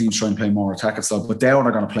now as teams try and play more attacking style. But Down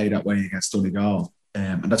are going to play that way against Donegal.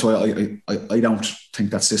 And that's why I don't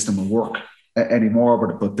think that system will work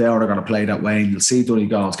anymore. But Down are going to play that way, and you'll see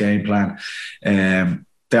Donegal's game plan.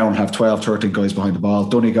 Down have 12, 13 guys behind the ball.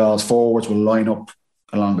 Donegal's forwards will line up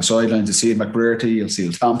along the sidelines. You'll see McBrearty, you'll see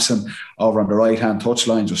Thompson over on the right-hand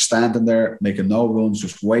touchline, just standing there, making no runs,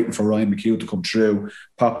 just waiting for Ryan McHugh to come through,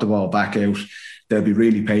 pop the ball back out. They'll be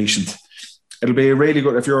really patient. It'll be really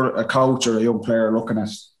good if you're a coach or a young player looking at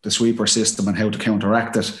the sweeper system and how to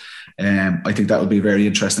counteract it. I think that will be a very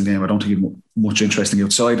interesting game. I don't think it's much interesting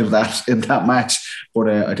outside of that in that match, but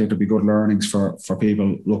I think there'll be good learnings for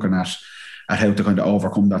people looking at how to kind of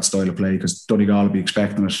overcome that style of play, because Donegal will be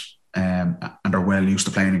expecting it, and they're well used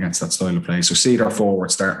to playing against that style of play. So see their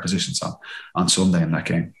forward start positions on Sunday in that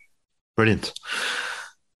game. Brilliant.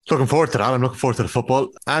 Looking forward to that. I'm looking forward to the football.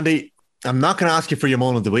 Andy, I'm not going to ask you for your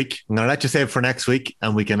moment of the week. I'm going to let you save it for next week,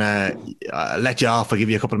 and we can let you off. I'll give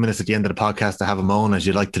you a couple of minutes at the end of the podcast to have a moan, as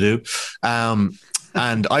you like to do.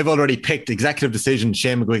 And I've already picked executive decision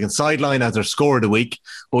Shane McGuigan sideline as our score of the week.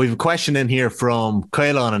 But we have a question in here from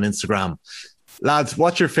Kaelon on Instagram. Lads,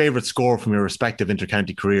 what's your favourite score from your respective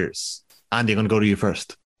intercounty careers? Andy, I'm going to go to you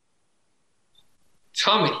first.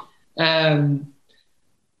 Tommy.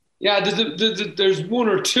 There's one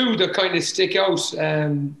or two that kind of stick out.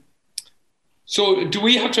 So do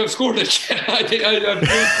we have to have scored it? I think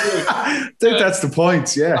that's the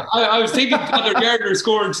point, yeah. I was thinking Conor Gardner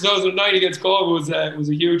scored in 2009 against Galway was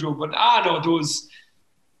a huge one. But those,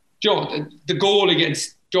 the goal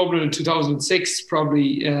against Dublin in 2006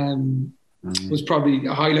 probably was probably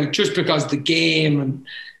a highlight, just because the game and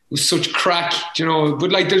it was such crack,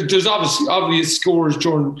 But like there's obvious scores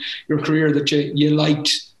during your career that you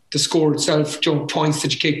liked the score itself, points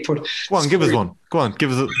that you kicked. But go on, give us one. Go on,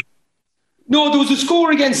 give us a... No, there was a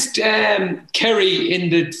score against Kerry in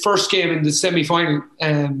the first game in the semi-final,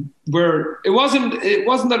 where it wasn't that it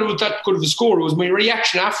was that good of a score. It was my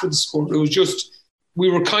reaction after the score. It was just, we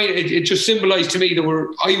were it just symbolised to me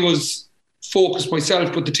that I was focused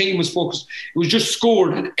myself, but the team was focused. It was just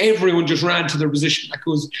scored and everyone just ran to their position. Like it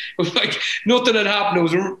was like nothing had happened. It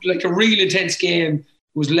was like a real intense game. It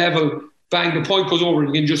was level. Bang, the point goes over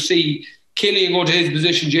and you can just see Killian going to his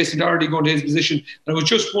position, Jason Doherty going to his position. And it was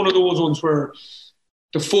just one of those ones where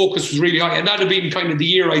the focus was really high. And that had been kind of the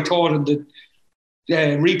year I thought, in the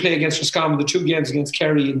replay against Roscommon, the two games against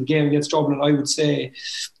Kerry and the game against Dublin, I would say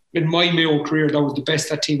in my Mayo career, that was the best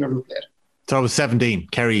that team ever played. So it was 17.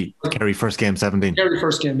 Kerry first game, 17. Kerry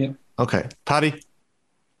first game, yeah. Okay. Paddy?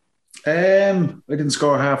 I didn't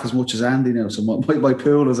score half as much as Andy now, so my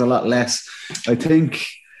pool is a lot less. I think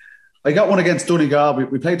I got one against Donegal.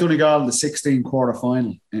 We played Donegal in the 16 quarter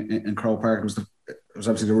final in Croke Park. It was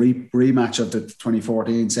obviously the rematch of the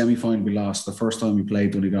 2014 semi-final we lost. The first time we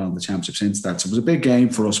played Donegal in the championship since that. So it was a big game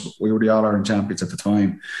for us. We were the All-Ireland champions at the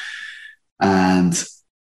time. And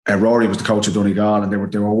Rory was the coach of Donegal, and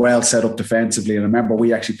they were well set up defensively. And I remember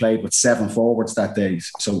we actually played with 7 forwards that day.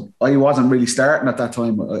 So I wasn't really starting at that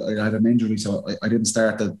time. I had an injury, so I didn't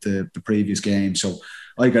start the previous game. So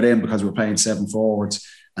I got in because we were playing 7 forwards.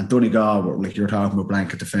 And Donegal were, like you're talking about,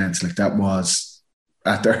 blanket defence. Like that was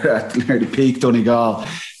at nearly peak Donegal.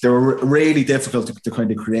 They were really difficult to kind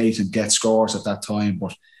of create and get scores at that time.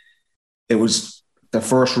 But it was the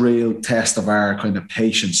first real test of our kind of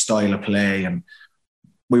patient style of play, and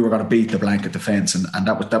we were going to beat the blanket defence, and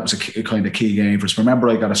that was a kind of key game for us. Remember,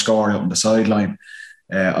 I got a score out on the sideline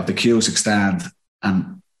of the Cusick stand,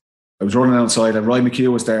 and I was running outside, and Ryan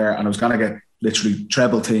McHugh was there, and I was going to get literally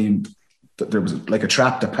treble teamed there was like a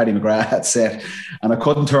trap that Paddy McGrath had set, and I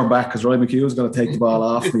couldn't turn back because Roy McHugh was going to take the ball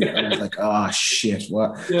off me, and I was like, "Oh shit!"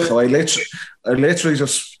 What? Yeah. So I literally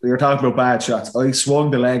just, you're talking about bad shots. I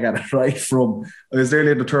swung the leg at it right from, I was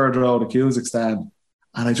nearly in the third row of the Cusick stand,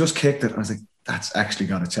 and I just kicked it. I was like, "That's actually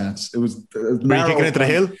got a chance." It was were you kicking into the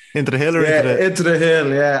hill, or into the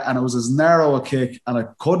hill, yeah. And it was as narrow a kick, and I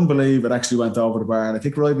couldn't believe it actually went over the bar. And I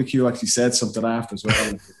think Roy McHugh actually said something after as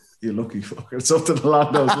well. You lucky fucker, something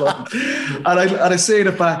along those lines. And I seen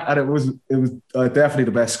it back, and it was definitely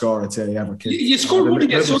the best score I'd say he ever kicked. You scored one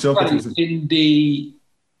against Sunderland in the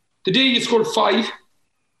day you scored 5.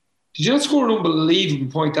 Did you not score an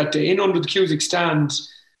unbelievable point that day in under the Cusick stand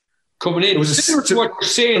coming in? It was similar to what you're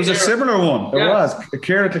saying. It was a similar one. It was.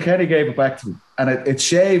 Kieran Kilkenny gave it back to me, and it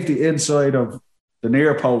shaved the inside of the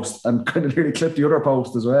near post and kind of nearly clipped the other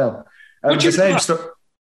post as well. And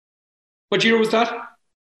what year was that?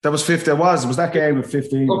 That was 50. It was that game of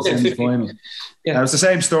 15 semi-final. Yeah. It was the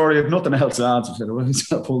same story. If nothing else to answer, I was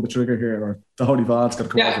going to pull the trigger here, or the Holy Vaughn's got to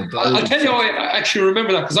come over. I'll tell you, I actually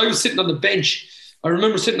remember that because I was sitting on the bench. I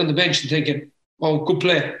remember sitting on the bench and thinking, "Oh, good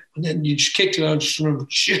play," and then you just kicked it. I just remember,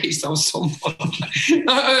 "Jeez, that was so fun."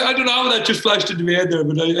 I don't know how that just flashed into my head there,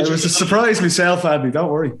 but it was a surprise myself, Andy. Don't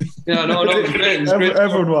worry. Yeah, no, it was great. It was great.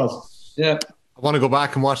 Everyone was. Yeah. I want to go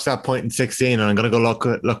back and watch that point in 16, and I'm going to go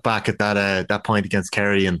look back at that point against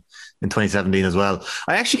Kerry in 2017 as well.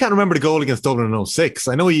 I actually can't remember the goal against Dublin in 06.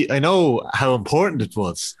 I know how important it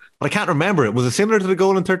was, but I can't remember it. Was it similar to the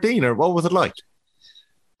goal in 13, or what was it like?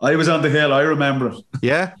 I was on the hill. I remember it.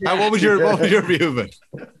 Yeah. What was your view of it?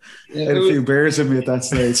 I had a few beers in me at that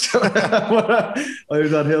stage. I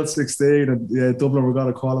was on Hill 16, and Dublin were going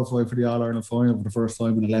to qualify for the All-Ireland final for the first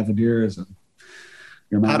time in 11 years. And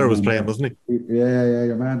your man Hatter was playing, wasn't he? Yeah.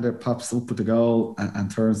 Your man there pops up with the goal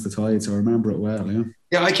and turns the tide. So I remember it well. Yeah.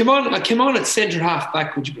 Yeah, I came on at centre half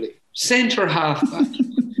back. Would you believe? Centre half back.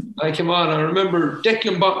 I came on. I remember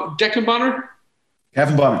Declan Bonner.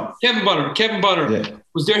 Kevin Bonner. Yeah.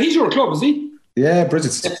 Was there? He's your club, was he? Yeah,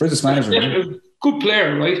 Bridget's manager. Yeah, good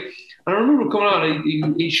player, right? And I remember coming on.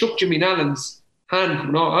 He shook Jimmy Nallen's hand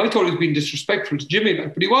coming on. I thought he was being disrespectful to Jimmy,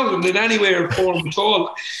 but he wasn't in any way or form at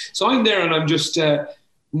all. So I'm there and I'm just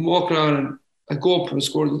walking on, and I go up and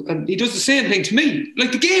score, and he does the same thing to me.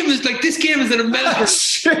 Like this game is an American.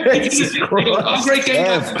 Great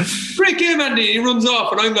game, Andy. He runs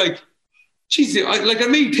off, and I'm like, "Jeez," I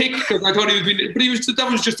made pick because I thought he was being, but that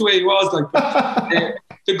was just the way he was. Like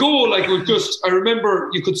the goal, it was just. I remember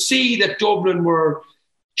you could see that Dublin were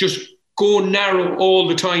just going narrow all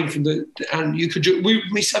the time and you could.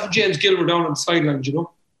 Myself and James Gill were down on the sidelines,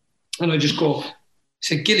 and I just go. I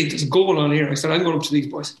said, "Gilly, there's a goal on here." I said, "I'm going up to these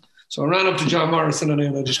boys." So I ran up to John Morrison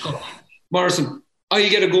and I just go, "Morrison, you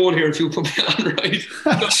get a goal here if you put me on, right?"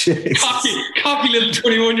 Cocky little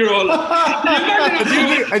 21-year-old.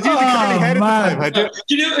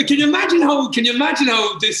 Can you imagine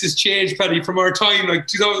how this has changed, Paddy, from our time, like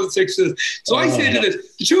 2006? So I say to the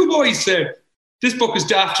two boys said, "This book is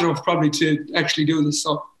daft enough probably to actually do this."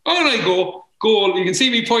 So on I go. Goal. You can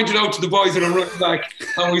see me pointing out to the boys and I'm running back,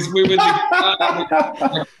 and we win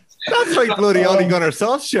the. That's like bloody Ollie Gunnar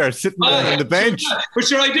Solskjaer sitting there on the bench. But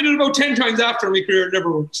sure, I did it about 10 times after my career. It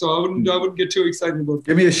never worked, so I wouldn't get too excited about it.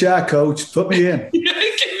 Give me a shot, coach. Put me in. Yeah,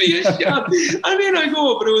 give me a shot. I mean, I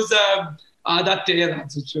go, but it was that day.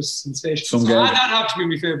 That's just sensational. So that had to be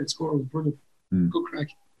my favourite score. It was brilliant. Good crack.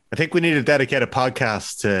 I think we need to dedicate a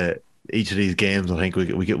podcast to each of these games. I think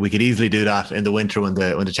we could easily do that in the winter when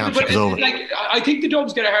the championship is over. I think the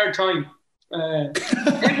Dubs get a hard time.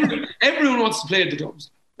 Everyone wants to play at the Dubs.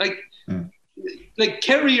 Like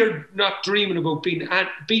Kerry are not dreaming about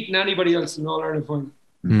beating anybody else in All Ireland final.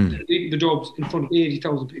 Beating the Dubs in front of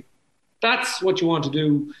 80,000 people. That's what you want to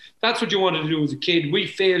do. That's what you wanted to do as a kid. We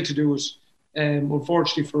failed to do it,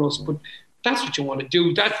 unfortunately for us. But that's what you want to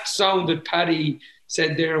do. That sound that Paddy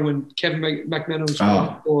said there when Kevin McMenamin was playing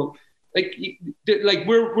the ball. Like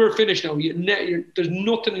we're finished now. There's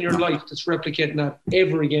nothing in your life that's replicating that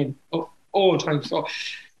ever again, all the time. So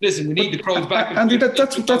listen, we need the crowds back. Andy,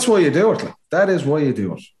 that's why you do it. Like, that is why you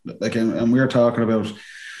do it. Like, and we're talking about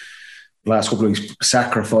the last couple of weeks,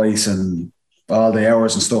 sacrifice and all the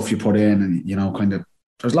hours and stuff you put in, and kind of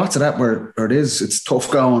there's lots of that where it's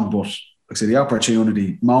tough going, but like I say, the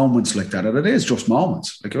opportunity, moments like that, and it is just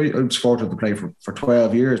moments. Like I was fortunate to play for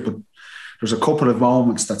 12 years, but there's a couple of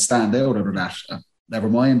moments that stand out out of that. Never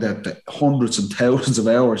mind the hundreds and thousands of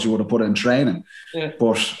hours you would have put in training. Yeah.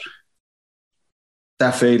 But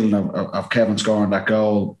that feeling of Kevin scoring that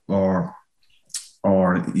goal or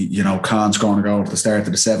Con scoring a goal at the start of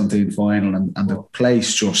the 17th final and the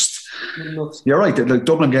place just... You're right. Like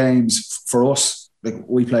Dublin games, for us, like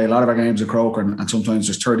we play a lot of our games at Croker, and sometimes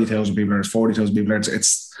there's 30,000 people, there's 40,000 people.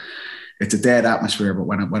 It's a dead atmosphere. But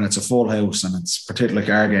when it's a full house, and it's particularly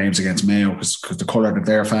like our games against Mayo, because the colour that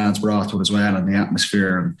their fans brought to it as well, and the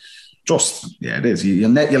atmosphere, and just it is. You'll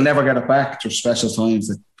never get it back. There's special times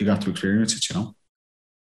that you got to experience it.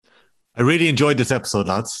 I really enjoyed this episode,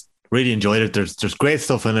 lads. Really enjoyed it. There's great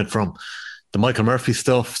stuff in it, from the Michael Murphy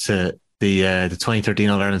stuff to the 2013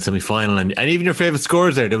 All-Ireland semi-final, and even your favourite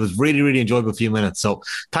scores there. It was really, really enjoyable few minutes. So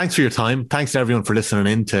thanks for your time. Thanks to everyone for listening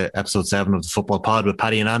in to episode 7 of the Football Pod with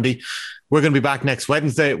Paddy and Andy. We're going to be back next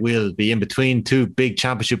Wednesday. We'll be in between 2 big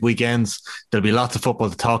championship weekends. There'll be lots of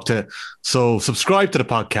football to talk to. So subscribe to the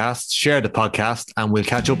podcast, share the podcast, and we'll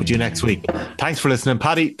catch up with you next week. Thanks for listening.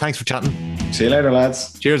 Paddy, thanks for chatting. See you later,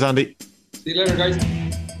 lads. Cheers, Andy. See you later, guys.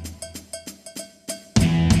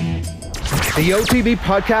 The OTB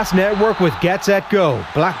Podcast Network with Get Set Go.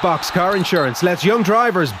 Black Box Car Insurance lets young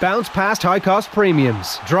drivers bounce past high-cost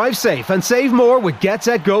premiums. Drive safe and save more with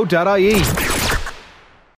getsetgo.ie.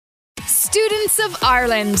 Students of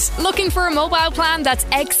Ireland, looking for a mobile plan that's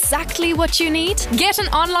exactly what you need? Get an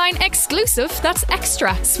online exclusive that's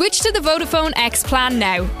extra. Switch to the Vodafone X plan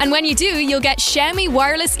now. And when you do, you'll get Xiaomi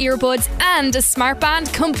wireless earbuds and a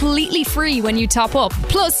smartband completely free when you top up.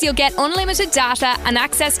 Plus, you'll get unlimited data and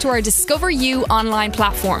access to our Discover You online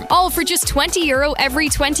platform. All for just €20 every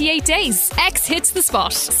 28 days. X hits the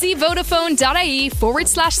spot. See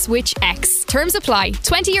vodafone.ie/switch X. Terms apply.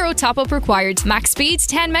 €20 top up required. Max speeds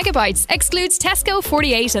 10 megabytes. Excludes Tesco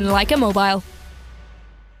 48 and Leica Mobile.